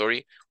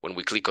geo-story, when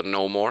we click on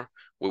know more,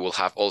 we will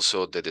have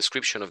also the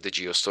description of the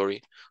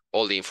geo-story,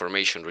 all the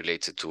information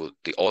related to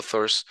the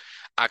authors,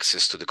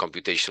 access to the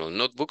computational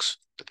notebooks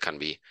that can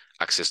be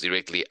accessed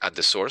directly at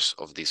the source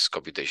of these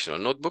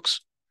computational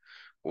notebooks.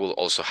 We'll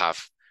also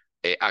have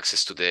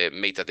access to the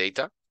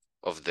metadata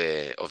of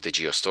the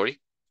geo-story,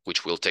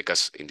 which will take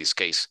us, in this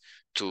case,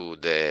 to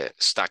the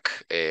stack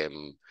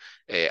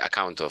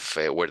account of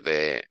where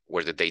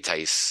the data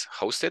is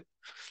hosted.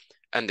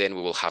 And then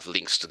we will have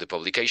links to the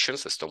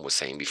publications, as Tom was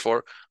saying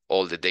before.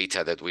 All the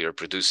data that we are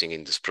producing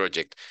in this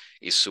project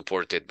is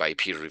supported by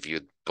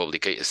peer-reviewed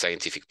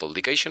scientific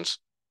publications.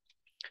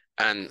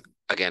 And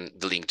again,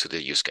 the link to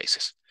the use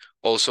cases.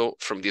 Also,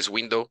 from this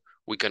window,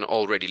 we can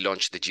already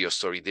launch the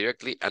geo-story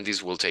directly, and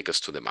this will take us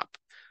to the map.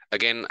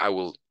 Again, I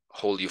will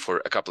hold you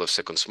for a couple of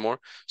seconds more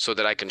so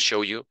that I can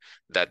show you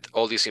that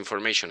all this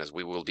information, as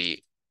we will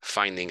be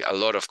finding a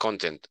lot of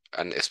content,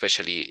 and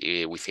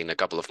especially within a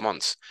couple of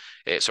months,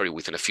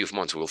 within a few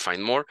months, we will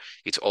find more.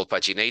 It's all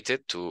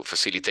paginated to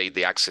facilitate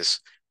the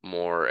access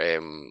more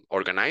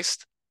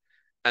organized.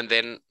 And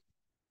then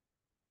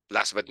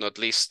last but not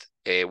least,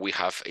 we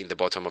have in the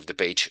bottom of the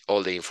page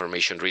all the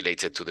information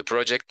related to the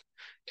project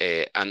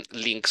and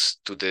links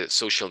to the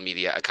social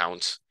media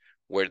accounts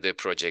where the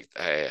project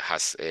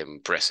has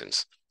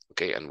presence.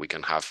 Okay, and we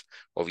can have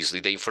obviously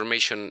the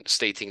information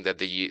stating that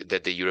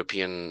the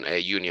European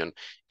Union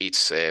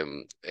is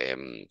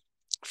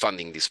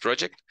funding this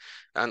project,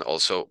 and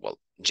also, well,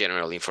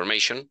 general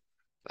information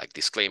like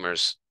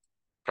disclaimers,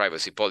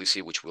 privacy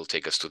policy, which will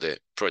take us to the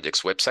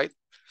project's website,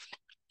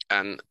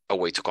 and a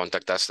way to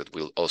contact us that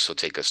will also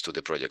take us to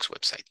the project's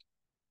website.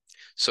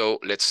 So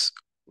let's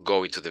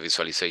go into the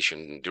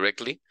visualization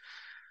directly.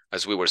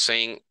 As we were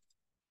saying,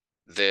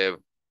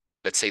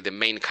 let's say the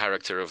main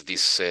character of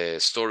this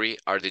story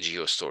are the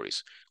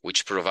geo-stories,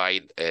 which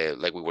provide,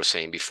 like we were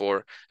saying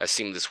before, a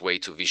seamless way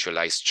to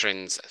visualize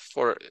trends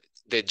for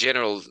the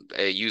general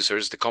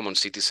users, the common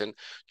citizen,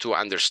 to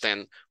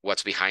understand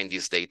what's behind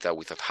this data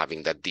without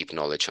having that deep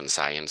knowledge on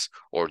science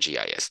or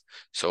GIS.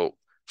 So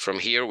from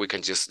here, we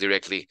can just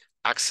directly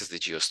access the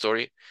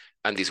geo-story,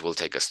 and this will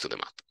take us to the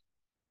map.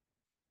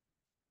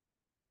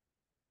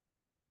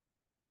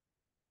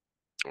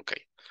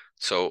 Okay,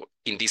 so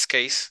in this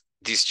case,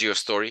 this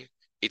geo-story,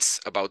 it's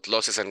about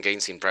losses and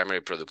gains in primary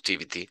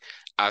productivity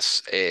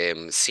as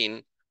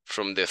seen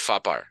from the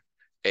FAPAR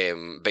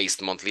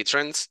based monthly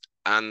trends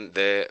and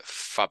the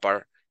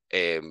FAPAR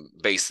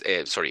based,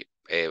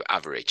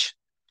 average.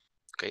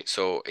 Okay,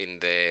 so in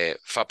the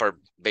FAPAR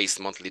based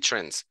monthly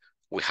trends,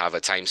 we have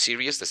a time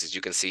series that, as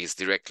you can see, is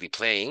directly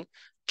playing,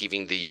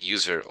 giving the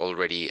user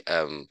already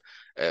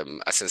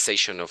a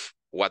sensation of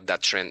what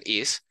that trend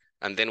is.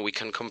 And then we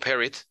can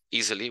compare it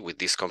easily with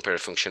this compare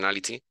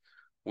functionality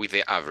with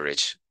the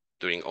average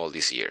during all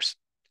these years.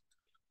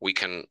 We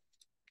can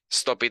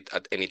stop it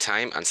at any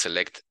time and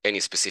select any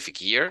specific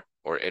year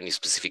or any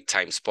specific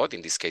time spot.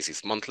 In this case,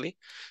 it's monthly.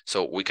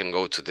 So we can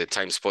go to the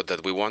time spot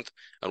that we want,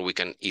 and we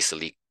can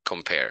easily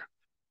compare.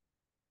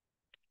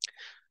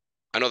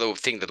 Another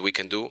thing that we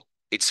can do,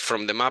 it's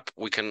from the map,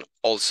 we can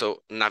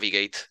also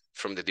navigate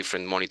from the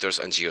different monitors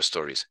and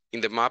geo-stories. In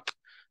the map,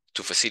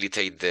 to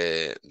facilitate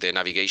the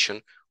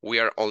navigation, we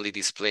are only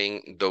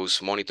displaying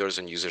those monitors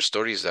and user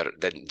stories,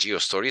 that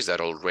geo-stories that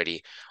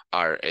already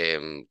are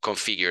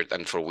configured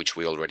and for which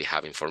we already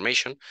have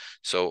information.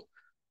 So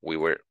we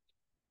were,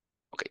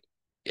 okay,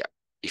 yeah.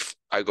 If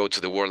I go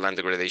to the World Land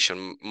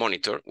Degradation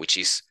Monitor, which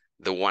is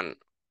the one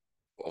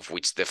of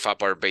which the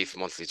FAPAR-based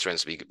monthly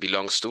trends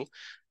belongs to,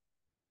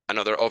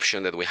 another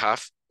option that we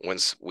have,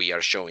 once we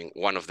are showing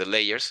one of the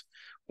layers,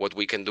 what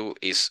we can do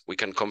is we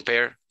can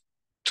compare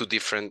two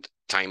different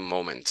time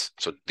moments,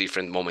 so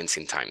different moments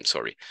in time,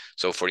 sorry.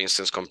 So for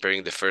instance,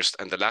 comparing the first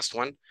and the last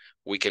one,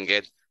 we can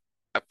get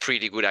a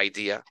pretty good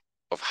idea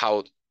of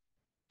how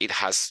it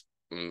has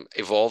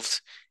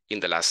evolved in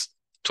the last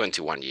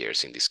 21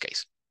 years in this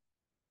case.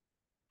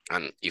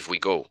 And if we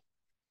go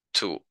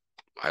to,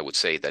 I would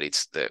say that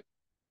it's the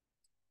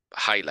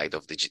highlight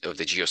of the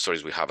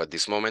geo-stories we have at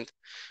this moment.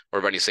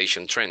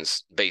 Urbanization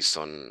trends based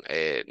on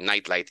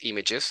nightlight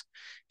images.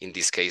 In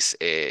this case,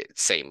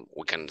 same.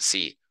 We can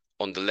see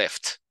on the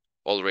left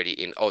already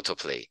in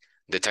autoplay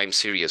the time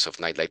series of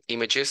nightlight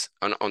images,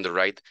 and on the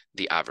right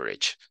the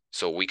average.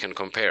 So we can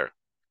compare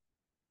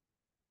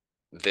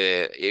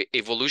the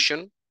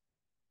evolution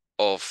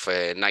of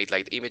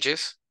nightlight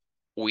images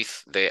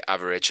with the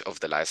average of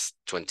the last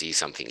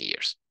 20-something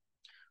years.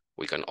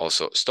 We can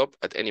also stop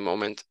at any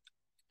moment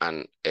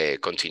and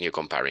continue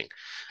comparing.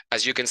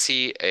 As you can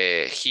see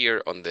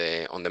here on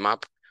the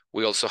map,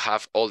 we also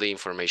have all the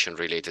information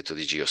related to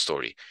the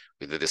geo-story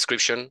with the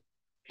description,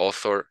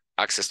 author,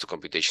 access to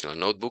computational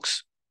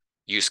notebooks,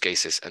 use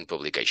cases, and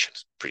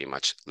publications, pretty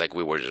much like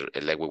we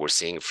were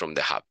seeing from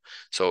the hub.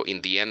 So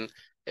in the end,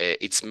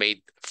 it's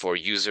made for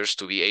users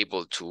to be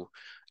able to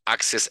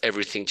access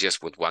everything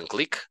just with one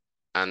click.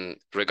 And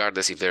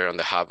regardless if they're on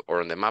the hub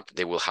or on the map,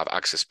 they will have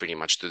access pretty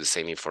much to the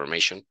same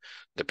information,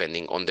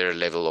 depending on their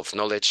level of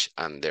knowledge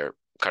and their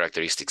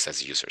characteristics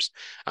as users.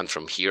 And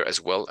from here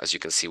as well, as you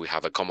can see, we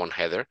have a common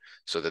header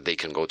so that they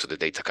can go to the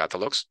data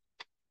catalogs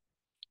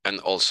and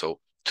also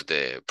to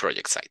the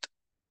project site.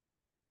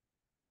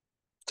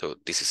 So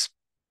this is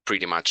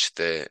pretty much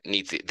the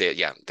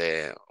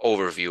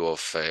overview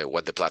of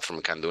what the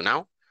platform can do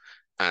now.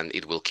 And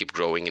it will keep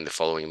growing in the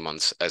following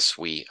months as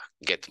we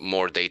get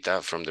more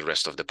data from the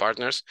rest of the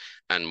partners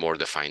and more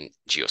defined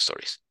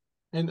geo-stories.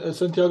 And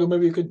Santiago,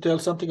 maybe you could tell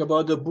something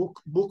about the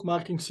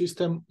bookmarking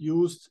system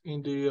used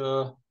in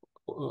the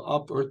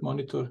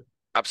Open-Earth-Monitor.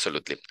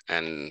 Absolutely,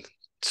 and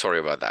sorry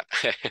about that.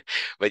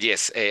 But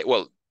yes,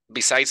 well,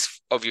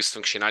 besides obvious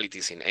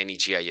functionalities in any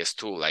GIS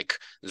tool, like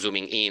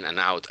zooming in and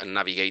out and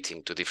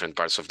navigating to different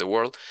parts of the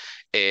world,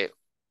 the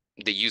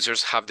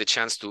users have the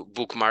chance to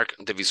bookmark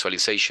the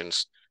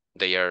visualizations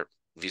they are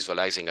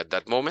visualizing at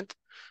that moment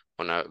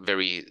on a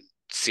very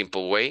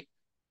simple way.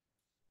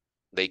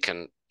 They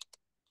can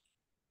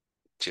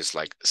just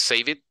like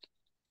save it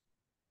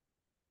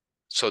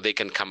so they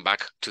can come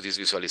back to these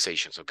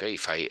visualizations. Okay,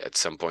 if I at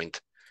some point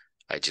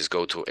I just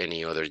go to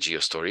any other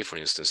geo-story, for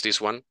instance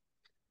this one,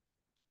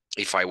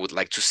 if I would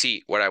like to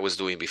see what I was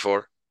doing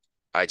before,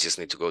 I just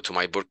need to go to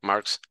my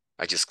bookmarks.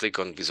 I just click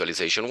on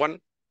visualization 1,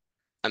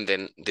 and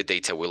then the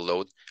data will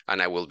load,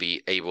 and I will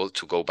be able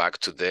to go back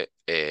to the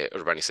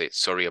urbanization.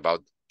 Sorry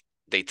about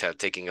data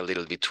taking a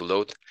little bit to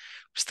load,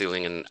 still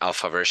in an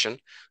alpha version,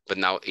 but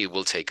now it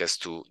will take us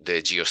to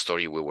the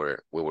geo-story we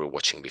were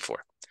watching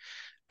before.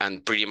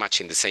 And pretty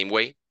much in the same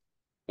way,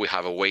 we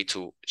have a way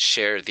to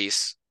share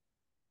this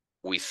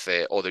with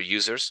other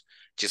users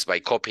just by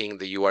copying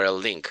the URL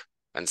link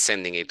and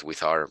sending it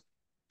with our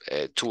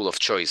tool of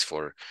choice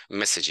for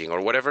messaging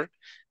or whatever.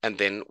 And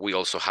then we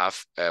also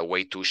have a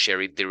way to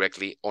share it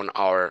directly on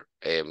our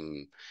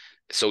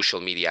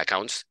social media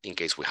accounts in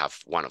case we have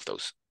one of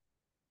those.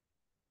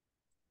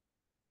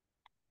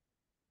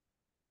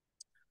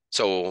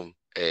 So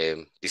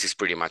this is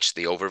pretty much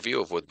the overview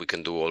of what we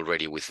can do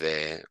already with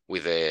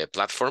the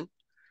platform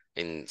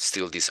in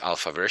still this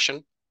alpha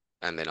version.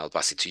 And then I'll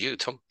pass it to you,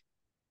 Tom.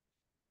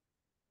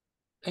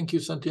 Thank you,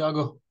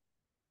 Santiago.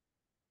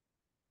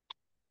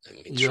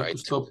 You have to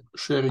stop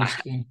sharing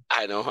screen.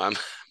 I know, I'm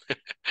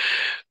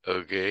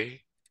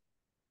okay.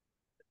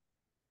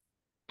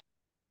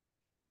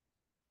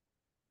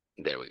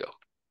 There we go.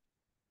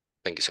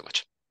 Thank you so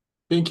much.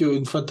 Thank you.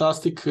 And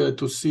fantastic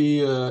to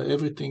see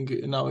everything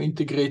now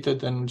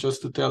integrated. And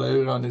just to tell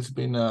everyone, it's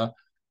been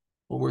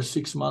over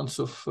 6 months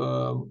of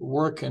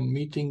work and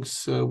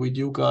meetings with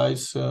you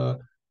guys,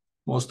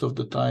 most of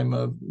the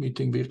time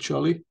meeting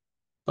virtually.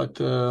 But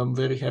I'm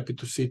very happy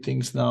to see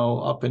things now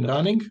up and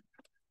running.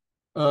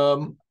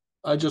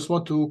 I just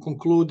want to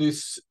conclude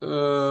this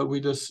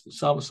with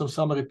some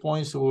summary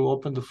points, and we'll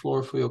open the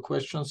floor for your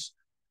questions.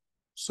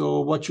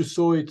 So what you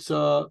saw, it's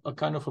a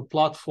kind of a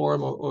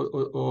platform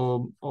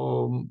or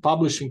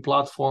publishing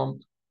platform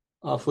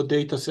for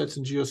data sets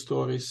and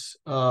geo-stories.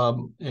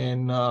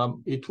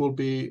 It will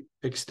be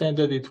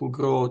extended. It will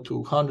grow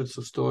to hundreds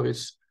of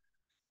stories.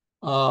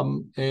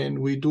 And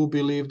we do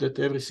believe that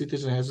every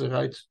citizen has a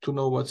right to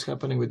know what's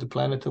happening with the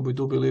planet. And we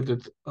do believe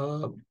that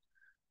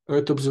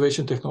Earth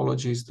observation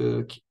technology is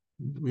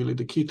really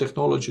the key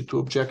technology to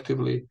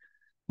objectively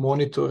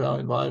monitor our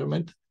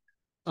environment.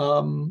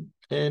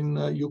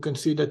 You can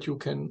see that you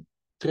can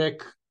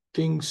track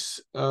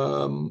things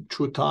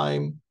through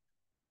time.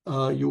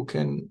 You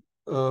can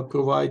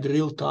provide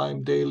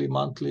real-time, daily,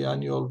 monthly,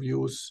 annual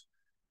views.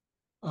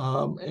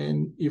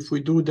 And if we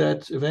do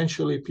that,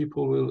 eventually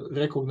people will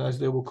recognize,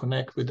 they will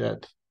connect with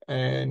that.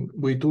 And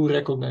we do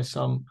recognize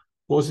some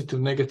positive,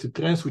 negative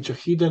trends which are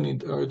hidden in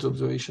the Earth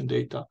observation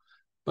data.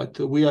 But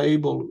we are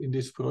able, in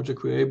this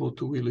project, we're able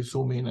to really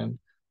zoom in and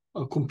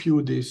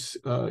compute this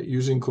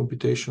using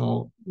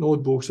computational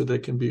notebooks so they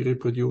can be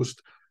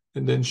reproduced,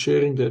 and then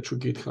sharing that through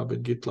GitHub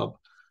and GitLab.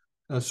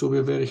 So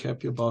we're very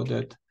happy about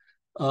that.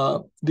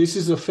 This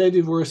is a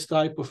Fediverse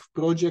type of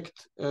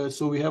project.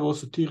 So we have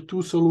also Tier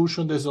 2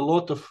 solution. There's a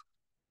lot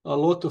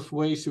of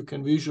ways you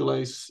can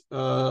visualize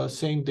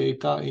same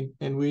data,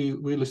 and we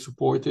really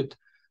support it.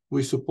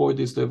 we support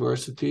this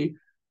diversity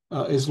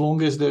as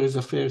long as there is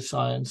a fair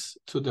science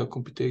to the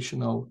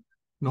computational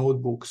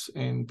notebooks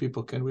and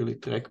people can really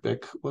track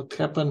back what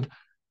happened.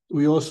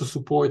 We also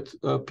support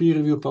peer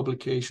review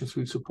publications.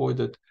 We support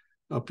that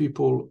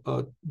people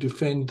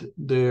defend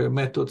their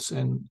methods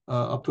and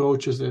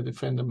approaches. They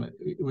defend them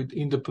with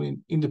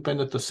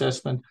independent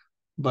assessment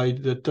by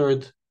the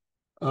third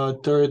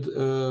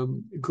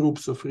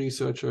groups of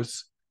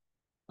researchers.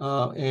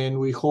 And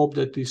we hope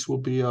that this will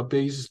be a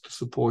basis to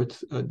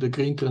support the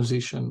green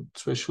transition,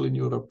 especially in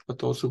Europe,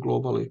 but also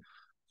globally,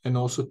 and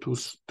also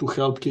to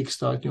help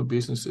kickstart new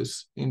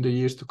businesses in the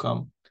years to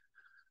come.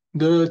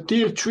 The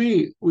Tier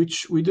 3,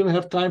 which we didn't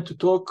have time to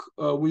talk,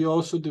 we are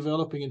also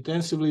developing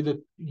intensively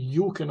that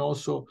you can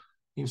also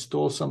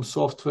install some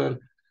software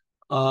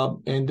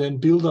and then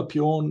build up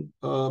your own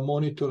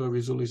monitor or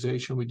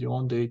visualization with your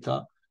own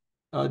data.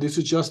 This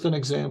is just an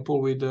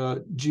example with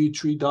the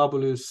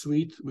G3W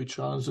suite, which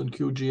runs on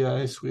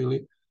QGIS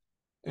really.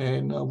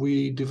 And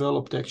we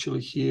developed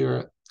actually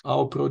here,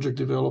 our project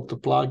developed a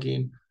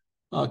plugin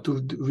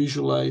to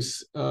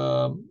visualize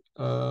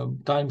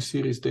time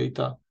series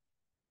data.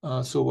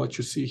 So what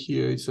you see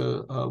here is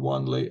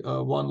one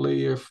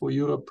layer for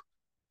Europe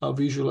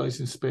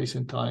visualizing space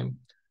and time.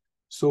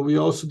 So we're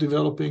also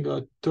developing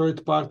a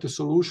third-party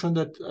solution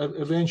that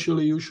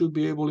eventually you should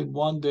be able in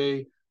one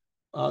day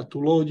to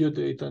load your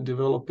data and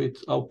develop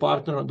it. Our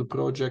partner on the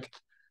project,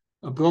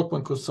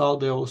 Brockman Consult,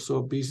 they're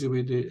also busy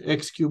with the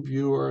Xcube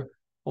viewer,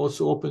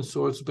 also open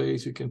source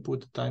base. You can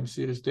put the time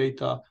series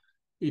data.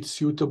 It's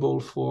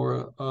suitable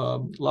for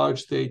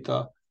large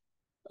data,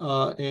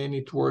 and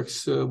it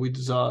works with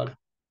ZAR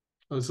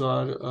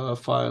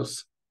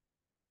files.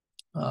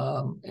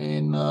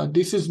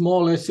 This is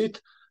more or less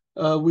it.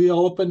 We are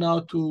open now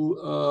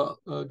to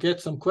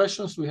get some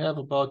questions. We have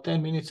about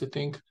 10 minutes, I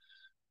think.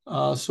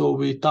 So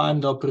we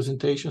timed our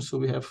presentation, so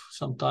we have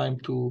some time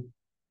to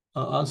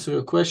answer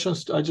your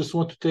questions. I just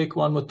want to take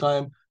one more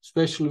time,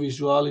 especially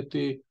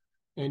Vizzuality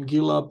and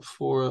GILAB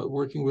for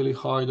working really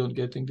hard on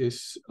getting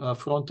this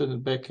front-end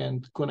and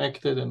back-end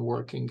connected and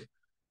working.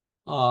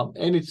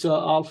 And it's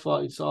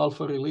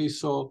alpha release,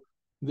 so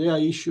there are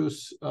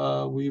issues.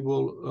 We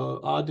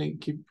will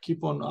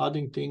keep on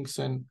adding things,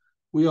 and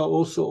we are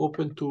also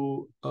open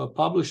to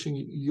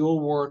publishing your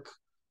work.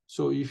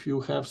 So if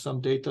you have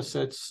some data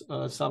sets,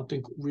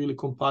 something really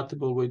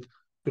compatible with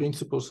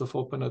principles of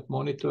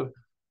Open-Earth-Monitor,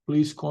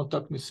 please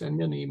contact me, send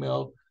me an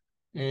email.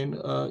 And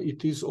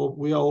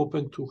we are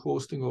open to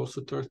hosting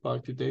also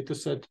third-party data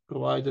set,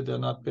 provided they're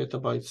not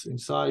petabytes in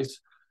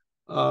size.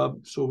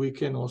 So we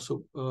can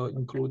also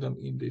include them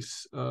in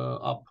this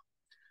app.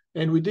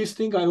 And with this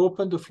thing, I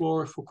open the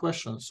floor for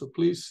questions. So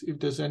please, if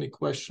there's any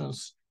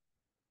questions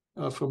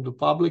from the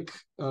public,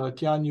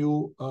 Tian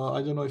Yu,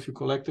 I don't know if you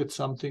collected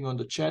something on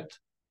the chat,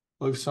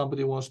 or if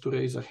somebody wants to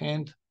raise a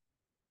hand,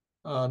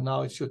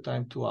 now it's your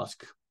time to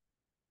ask.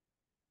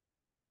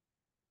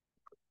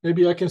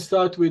 Maybe I can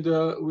start with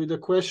a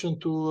question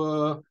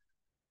to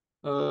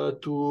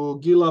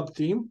GILAB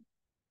team.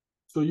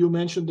 So you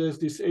mentioned there's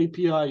this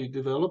API you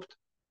developed.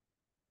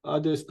 Are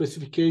there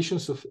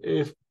specifications of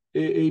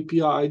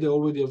API? Are they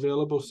already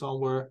available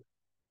somewhere?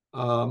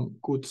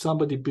 Could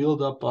somebody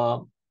build up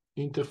a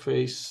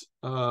interface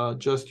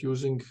just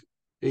using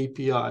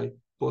API,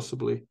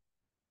 possibly?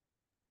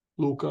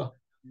 Luka?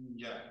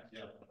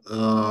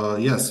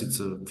 Yes, it's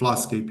a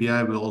Flask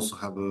API. We also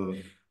have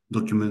a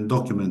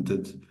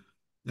documented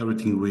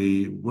everything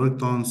we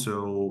worked on.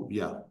 So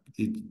yeah,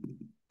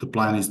 the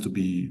plan is to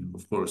be,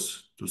 of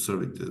course, to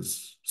serve it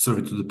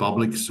to the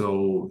public,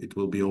 so it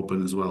will be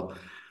open as well.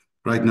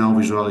 Right now,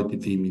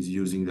 Vizzuality team is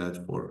using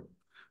that for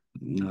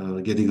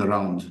getting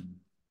around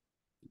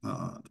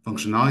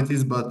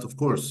functionalities, but of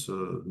course,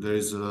 there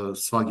is a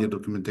Swagger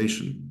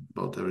documentation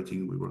about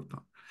everything we worked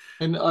on.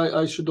 And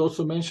I should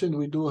also mention,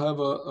 we do have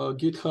a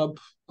GitHub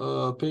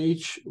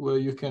page where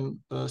you can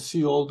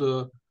see all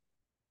the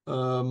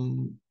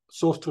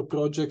software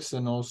projects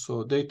and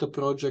also data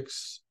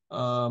projects.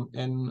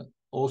 And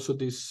also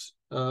this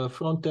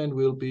front end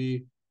will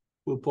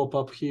pop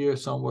up here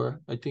somewhere,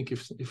 I think,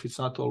 if it's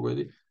not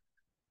already.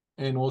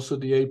 And also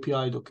the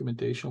API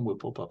documentation will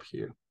pop up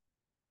here.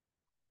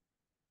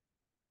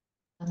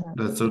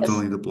 That's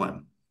certainly the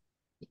plan.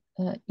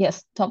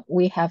 Yes, Tom,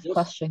 we have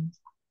questions.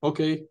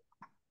 Okay.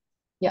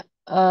 Yeah,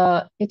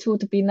 it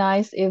would be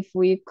nice if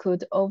we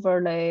could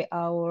overlay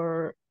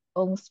our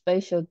own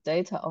spatial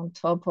data on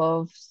top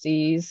of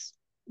this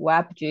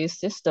WebGIS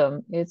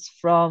system. It's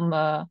from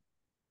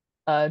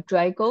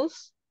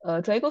Dragos.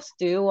 Dragos,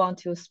 do you want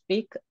to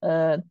speak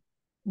more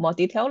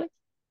detailedly?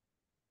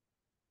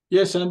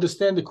 Yes, I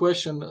understand the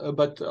question,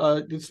 but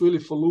it's really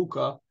for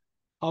Luka.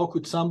 How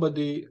could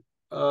somebody,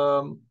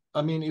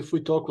 I mean, if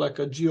we talk like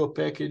a geo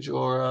package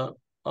or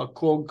a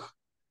COG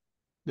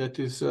that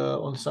is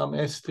on some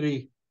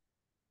S3,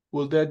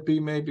 will that be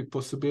maybe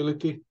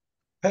possibility?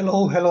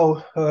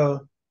 Hello.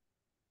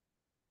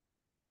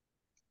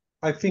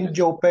 I think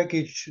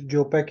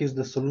GeoPackage is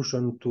the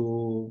solution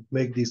to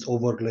make these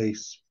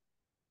overlays.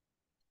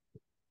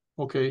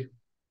 Okay.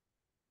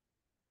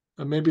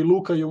 Maybe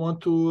Luka, you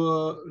want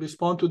to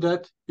respond to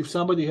that? If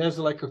somebody has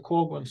like a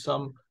cog on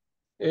some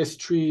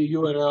S3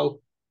 URL.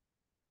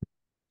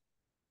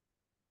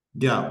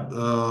 Yeah,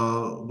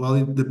 well,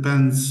 it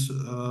depends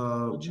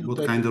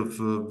what kind of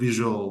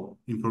visual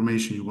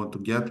information you want to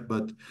get,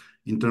 but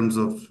in terms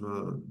of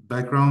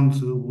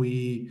background,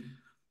 we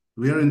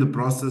are in the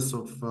process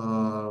of,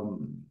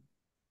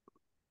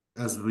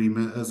 as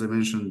I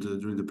mentioned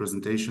during the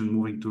presentation,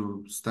 moving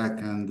to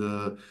Stack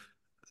and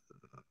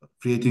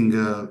creating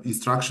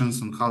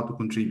instructions on how to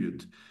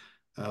contribute.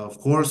 Of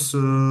course,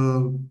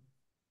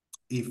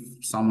 if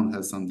someone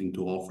has something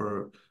to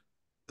offer,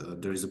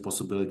 there is a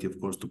possibility,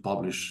 of course, to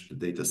publish the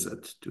data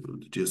set to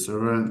the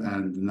GeoServer,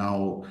 and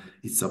now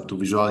it's up to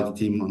Vizzuality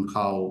team on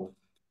how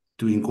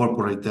to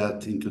incorporate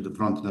that into the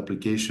front-end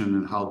application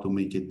and how to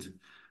make it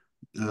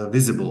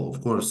visible.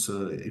 Of course,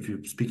 if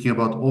you're speaking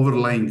about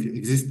overlaying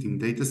existing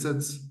data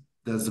sets,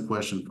 that's the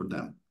question for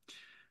them,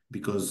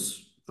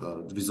 because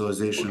the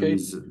visualization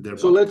is their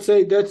so let's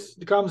say that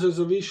comes as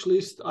a wish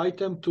list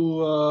item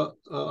to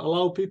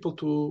allow people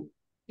to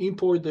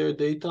import their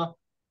data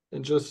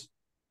and just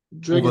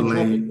drag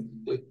overlay,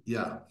 and drop it.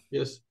 yeah.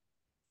 Yes.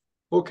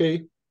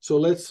 Okay. So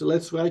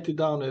let's write it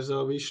down as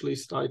a wish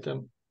list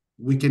item.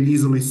 We can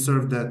easily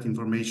serve that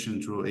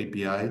information through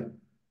API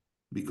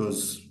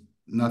because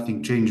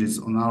nothing changes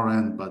on our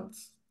end, but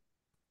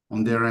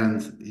on their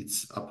end,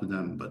 it's up to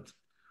them. But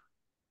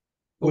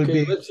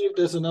okay, let's see if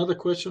there's another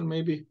question,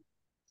 maybe.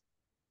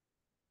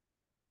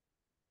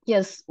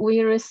 Yes,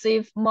 we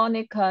received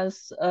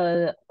Monica's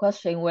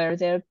question where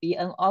there be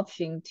an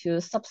option to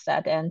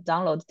subset and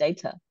download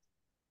data.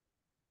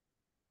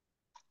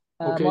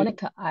 Okay.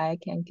 Monica, I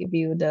can give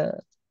you the,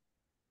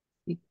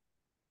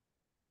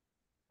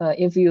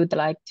 if you'd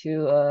like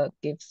to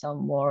give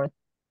some more.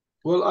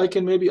 Well, I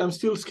can maybe, I'm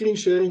still screen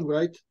sharing,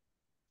 right?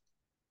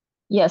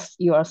 Yes,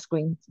 you are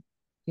still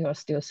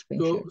screen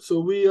sharing. So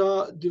we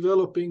are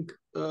developing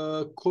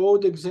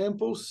code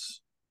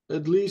examples,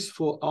 at least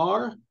for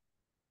R,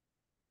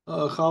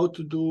 how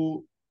to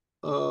do,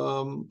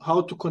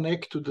 how to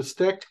connect to the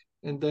stack,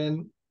 and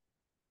then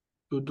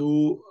to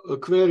do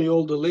query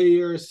all the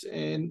layers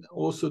and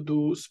also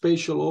do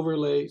spatial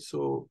overlay.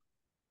 So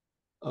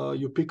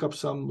you pick up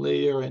some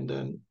layer and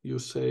then you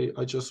say,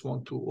 I just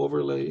want to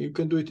overlay. You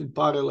can do it in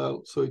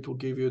parallel, so it will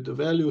give you the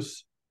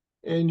values.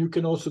 And you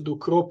can also do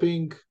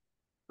cropping.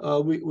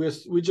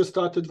 We just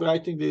started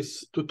writing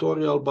this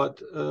tutorial,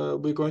 but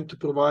we're going to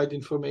provide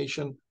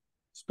information,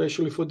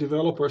 especially for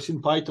developers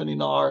in Python,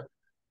 in R,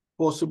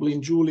 possibly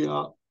in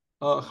Julia,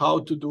 how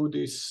to do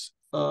this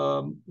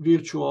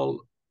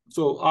virtual,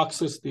 so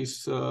access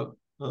these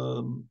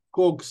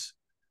cogs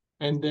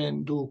and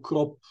then do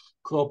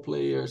crop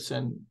layers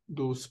and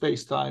do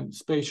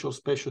spatial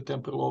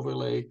temporal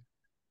overlay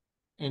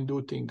and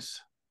do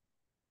things.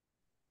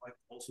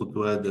 Also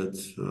to add that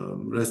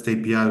REST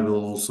API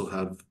will also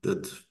have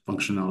that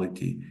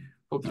functionality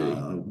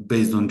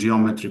based on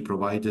geometry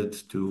provided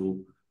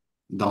to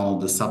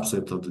download the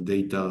subset of the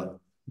data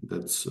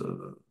that's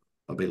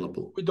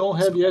available. We don't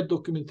have yet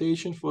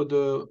documentation for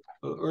the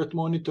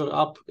Earth-Monitor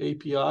app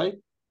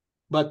API,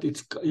 but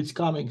it's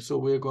coming, so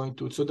we're going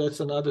to. So that's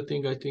another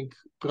thing I think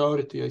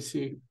priority I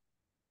see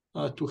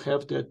to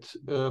have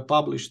that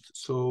published,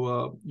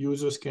 so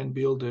users can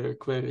build their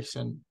queries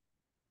and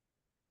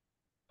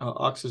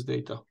access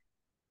data.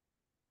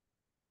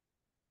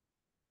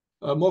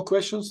 More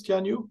questions,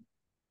 Tianyu?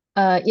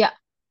 Yeah.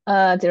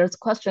 There's a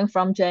question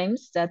from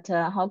James that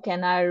how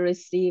can I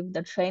receive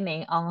the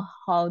training on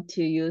how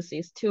to use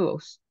these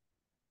tools?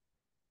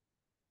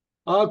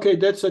 Okay,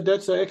 that's an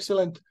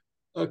excellent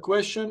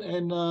question.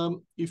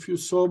 And if you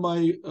saw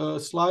my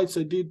slides,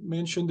 I did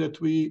mention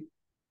that we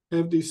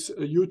have this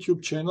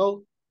YouTube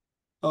channel.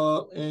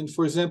 And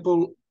for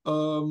example,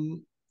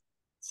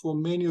 for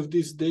many of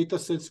these data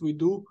sets we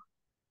do,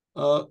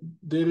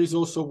 there is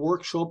also a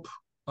workshop.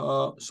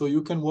 So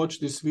you can watch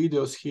these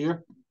videos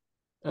here.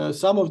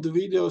 Some of the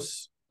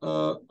videos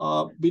are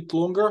a bit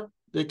longer.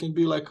 They can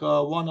be like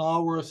 1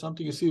 hour or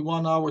something. You see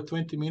 1 hour,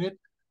 20 minutes.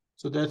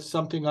 So that's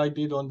something I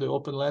did on the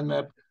Open Land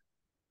Map.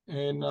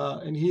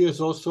 And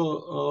here's also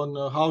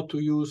on how to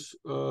use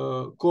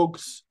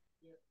cogs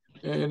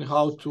and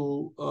how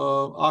to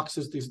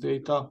access this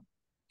data.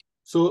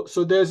 So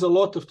there's a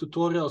lot of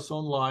tutorials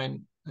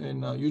online,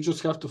 and you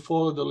just have to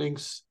follow the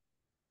links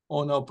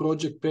on our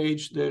project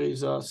page. There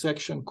is a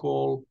section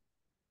called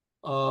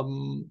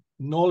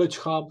Knowledge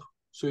Hub.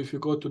 So if you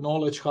go to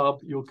Knowledge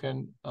Hub, you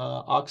can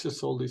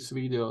access all these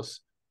videos.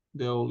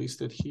 They're all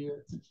listed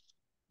here.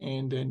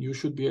 And then you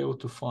should be able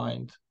to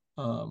find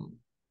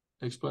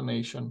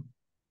explanation.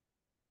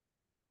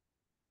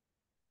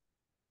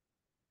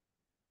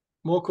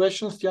 More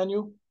questions,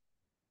 Tianyu?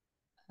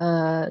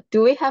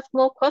 Do we have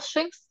more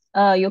questions?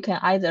 You can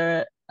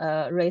either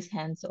raise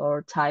hands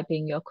or type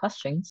in your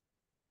questions.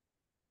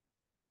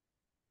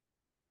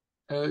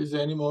 Is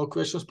there any more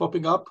questions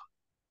popping up?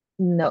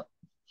 No.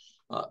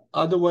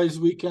 Otherwise,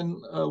 we can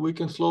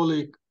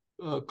slowly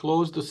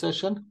close the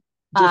session.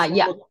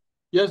 Yeah.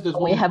 Yes, there's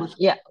one.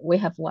 We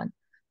have one.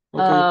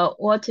 Okay.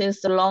 What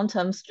is the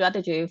long-term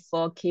strategy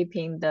for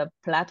keeping the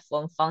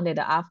platform funded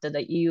after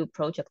the EU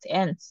project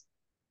ends?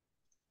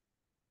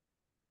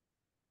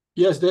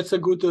 Yes, that's a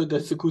good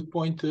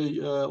point.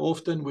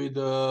 Often with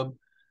the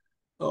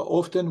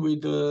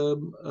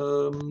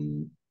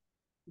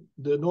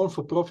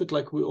non-for-profit,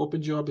 like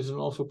OpenGeoHub is a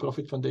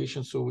non-for-profit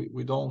foundation, so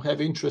we don't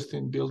have interest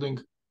in building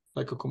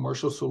like a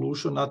commercial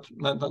solution. Not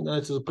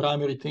that's a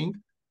primary thing.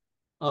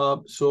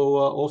 So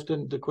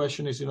often the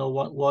question is,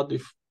 what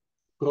if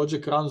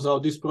project runs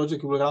out? This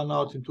project will run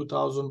out in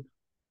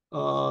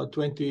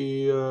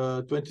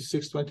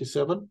 2026,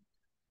 27.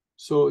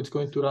 So it's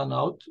going to run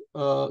out.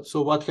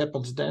 So what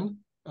happens then?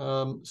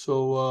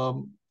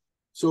 So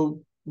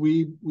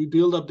we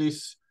build up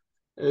this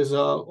as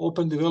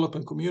open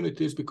development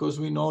communities, because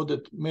we know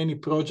that many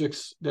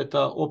projects that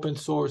are open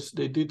source,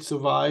 they did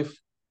survive.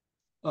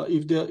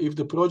 If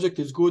the project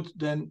is good,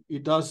 then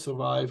it does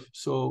survive.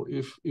 So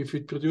if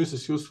it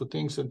produces useful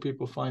things and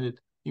people find it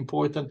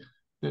important,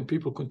 then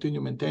people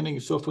continue maintaining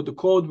it. So for the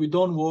code, we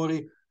don't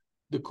worry.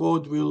 The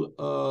code will,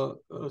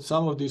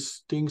 some of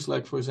these things,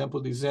 like for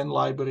example, the Zen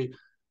library,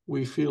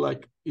 we feel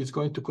like it's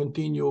going to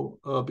continue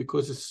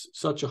because it's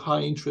such a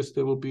high interest.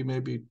 There will be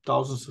maybe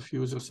thousands of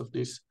users of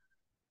this.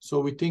 So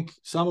we think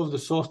some of the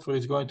software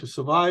is going to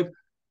survive.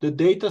 The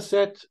data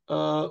set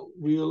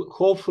will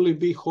hopefully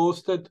be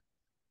hosted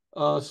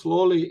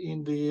slowly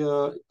in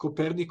the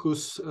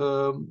Copernicus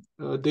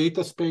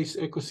data space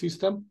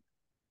ecosystem.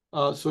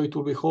 So it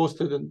will be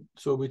hosted, and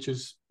so which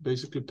is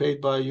basically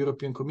paid by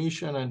European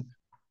Commission and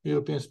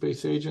European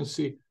Space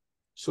Agency.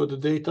 So the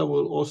data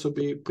will also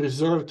be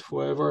preserved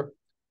forever.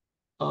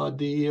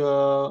 The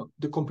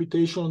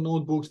computational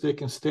notebooks, they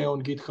can stay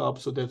on GitHub,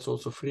 so that's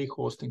also free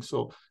hosting.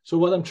 So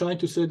what I'm trying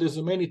to say, there's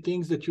many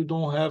things that you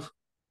don't have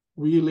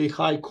really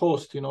high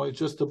cost. It's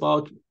just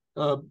about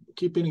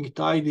keeping it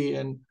tidy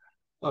and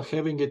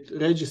having it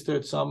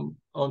registered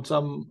on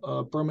some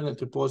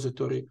permanent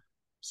repository.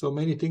 So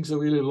many things are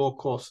really low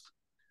cost.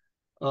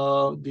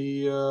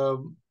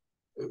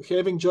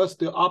 Having just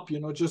the app,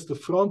 just the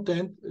front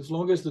end, as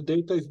long as the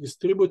data is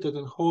distributed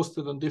and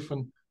hosted on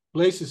different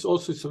places,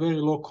 also it's a very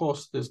low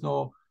cost. There's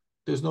no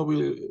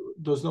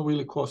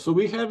really cost. So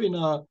we have in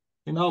our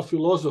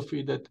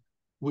philosophy that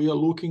we are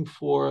looking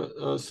for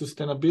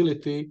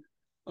sustainability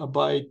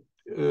by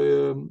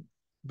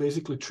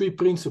basically three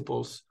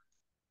principles.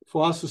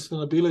 For us,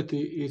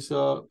 sustainability is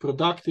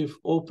productive,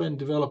 open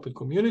development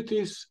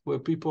communities where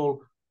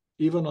people,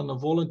 even on a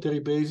voluntary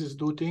basis,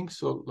 do things.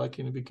 So like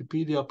in the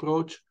Wikipedia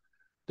approach.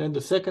 Then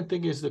the second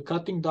thing is the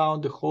cutting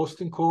down the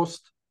hosting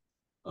cost.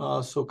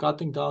 So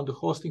cutting down the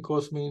hosting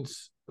cost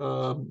means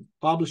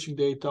publishing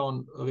data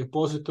on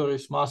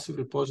repositories, massive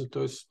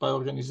repositories by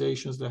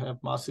organizations that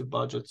have massive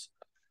budgets.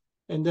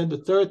 And then the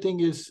third thing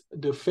is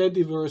the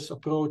Fediverse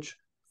approach.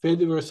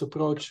 Fediverse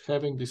approach,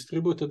 having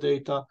distributed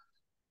data,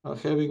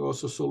 having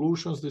also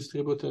solutions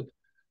distributed,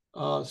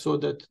 so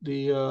that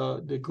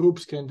the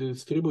groups can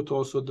distribute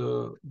also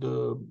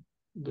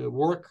the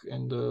work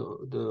and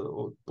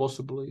the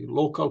possibly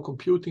local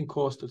computing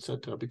cost,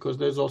 etc. Because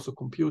there's also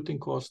computing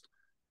cost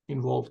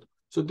involved.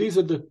 So these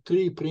are the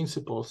three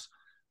principles.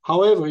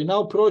 However, in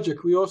our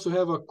project, we also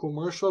have a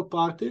commercial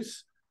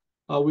parties.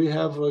 We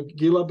have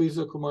GILAB is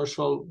a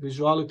commercial,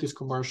 Vizzuality is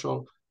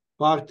commercial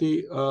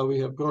party. We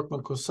have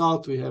Brockman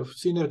Consult, we have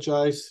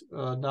Synergize,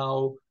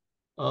 now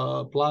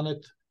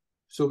Planet.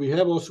 So we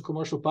have also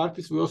commercial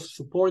parties. We also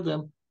support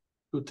them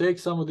to take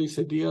some of these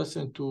ideas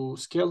and to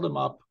scale them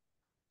up,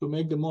 to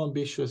make them more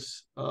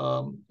ambitious,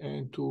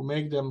 and to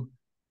make them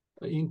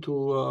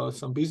into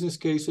some business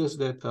cases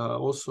that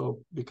also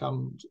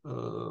become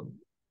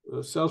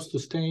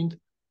self-sustained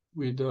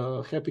with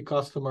happy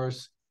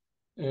customers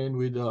and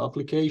with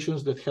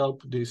applications that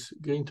help this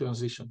green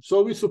transition.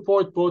 So we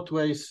support both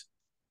ways,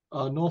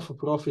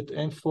 non-for-profit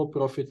and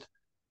for-profit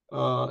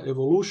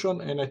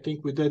evolution. And I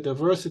think with that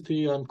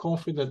diversity, I'm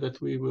confident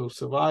that we will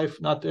survive.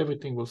 Not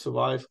everything will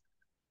survive,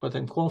 but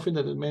I'm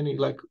confident that many,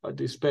 like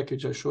this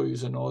package I show you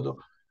is an order.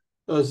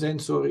 Zen,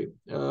 sorry.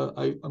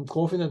 I'm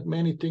confident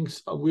many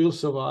things will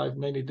survive,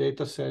 many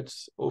data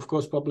sets. Of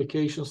course,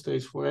 publication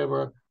stays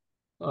forever.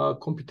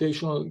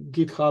 Computational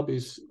GitHub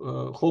is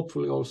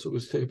hopefully also will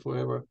stay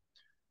forever.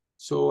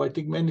 So I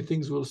think many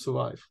things will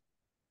survive.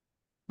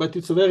 But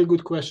it's a very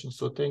good question.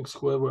 So thanks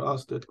whoever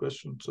asked that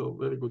question. So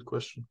very good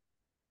question.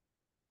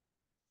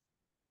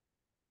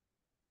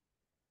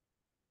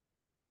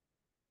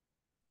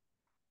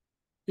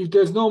 If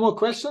there's no more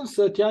questions,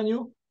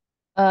 Tianyu?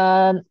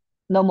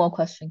 No more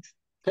questions.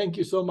 Thank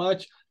you so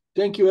much.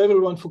 Thank you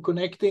everyone for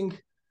connecting.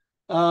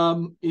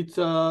 The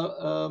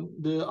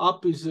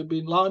app is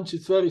been launched.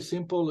 It's very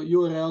simple.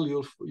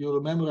 URL,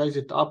 you'll memorize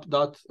it,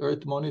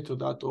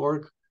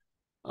 up.earth-monitor.org.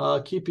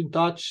 Keep in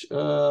touch.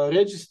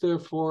 Register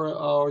for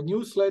our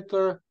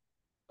newsletter.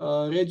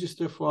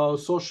 Register for our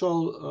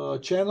social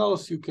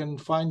channels. You can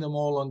find them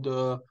all on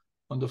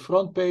the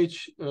front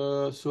page.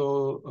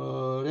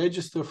 So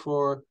register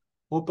for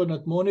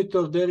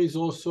Open-Earth-Monitor. There is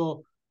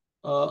also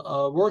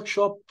a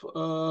workshop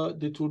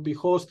that will be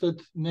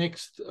hosted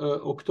next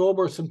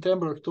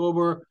September,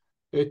 October,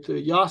 at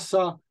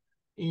JASA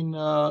in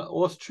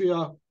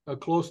Austria,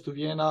 close to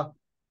Vienna.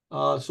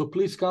 So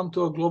please come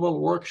to a global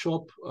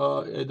workshop,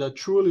 a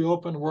truly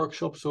open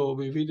workshop. So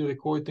we video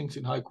record things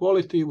in high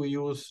quality. We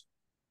use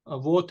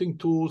voting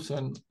tools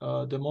and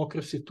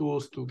democracy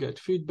tools to get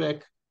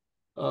feedback,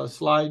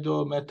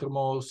 Slido,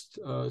 Mattermost,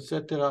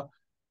 etc.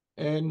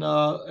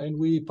 And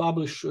we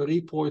publish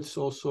reports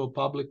also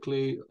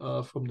publicly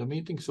from the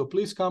meeting. So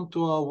please come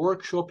to our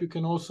workshop. You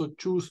can also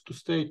choose to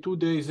stay 2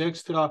 days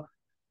extra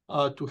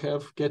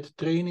to get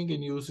training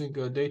in using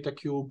data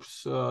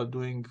cubes,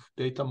 doing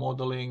data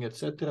modeling,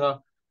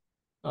 etc.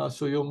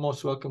 So you're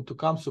most welcome to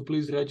come. So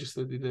please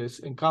register this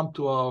and come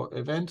to our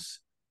events.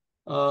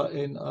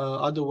 And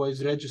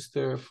otherwise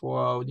register for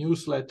our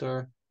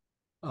newsletter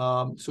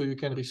so you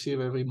can receive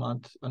every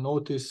month a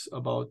notice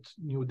about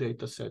new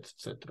data sets,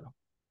 etc.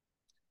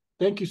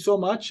 Thank you so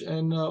much,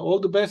 and all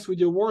the best with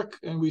your work.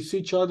 And we see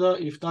each other,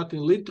 if not in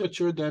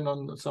literature, then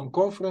on some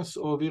conference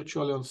or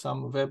virtually on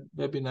some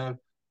webinar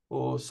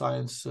or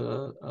science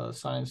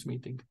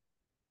meeting.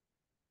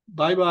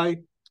 Bye-bye.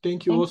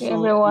 Thank you also,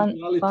 everyone.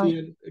 Vizzuality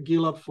and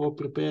GILAB, for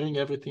preparing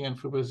everything and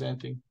for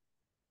presenting.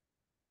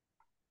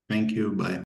 Thank you. Bye.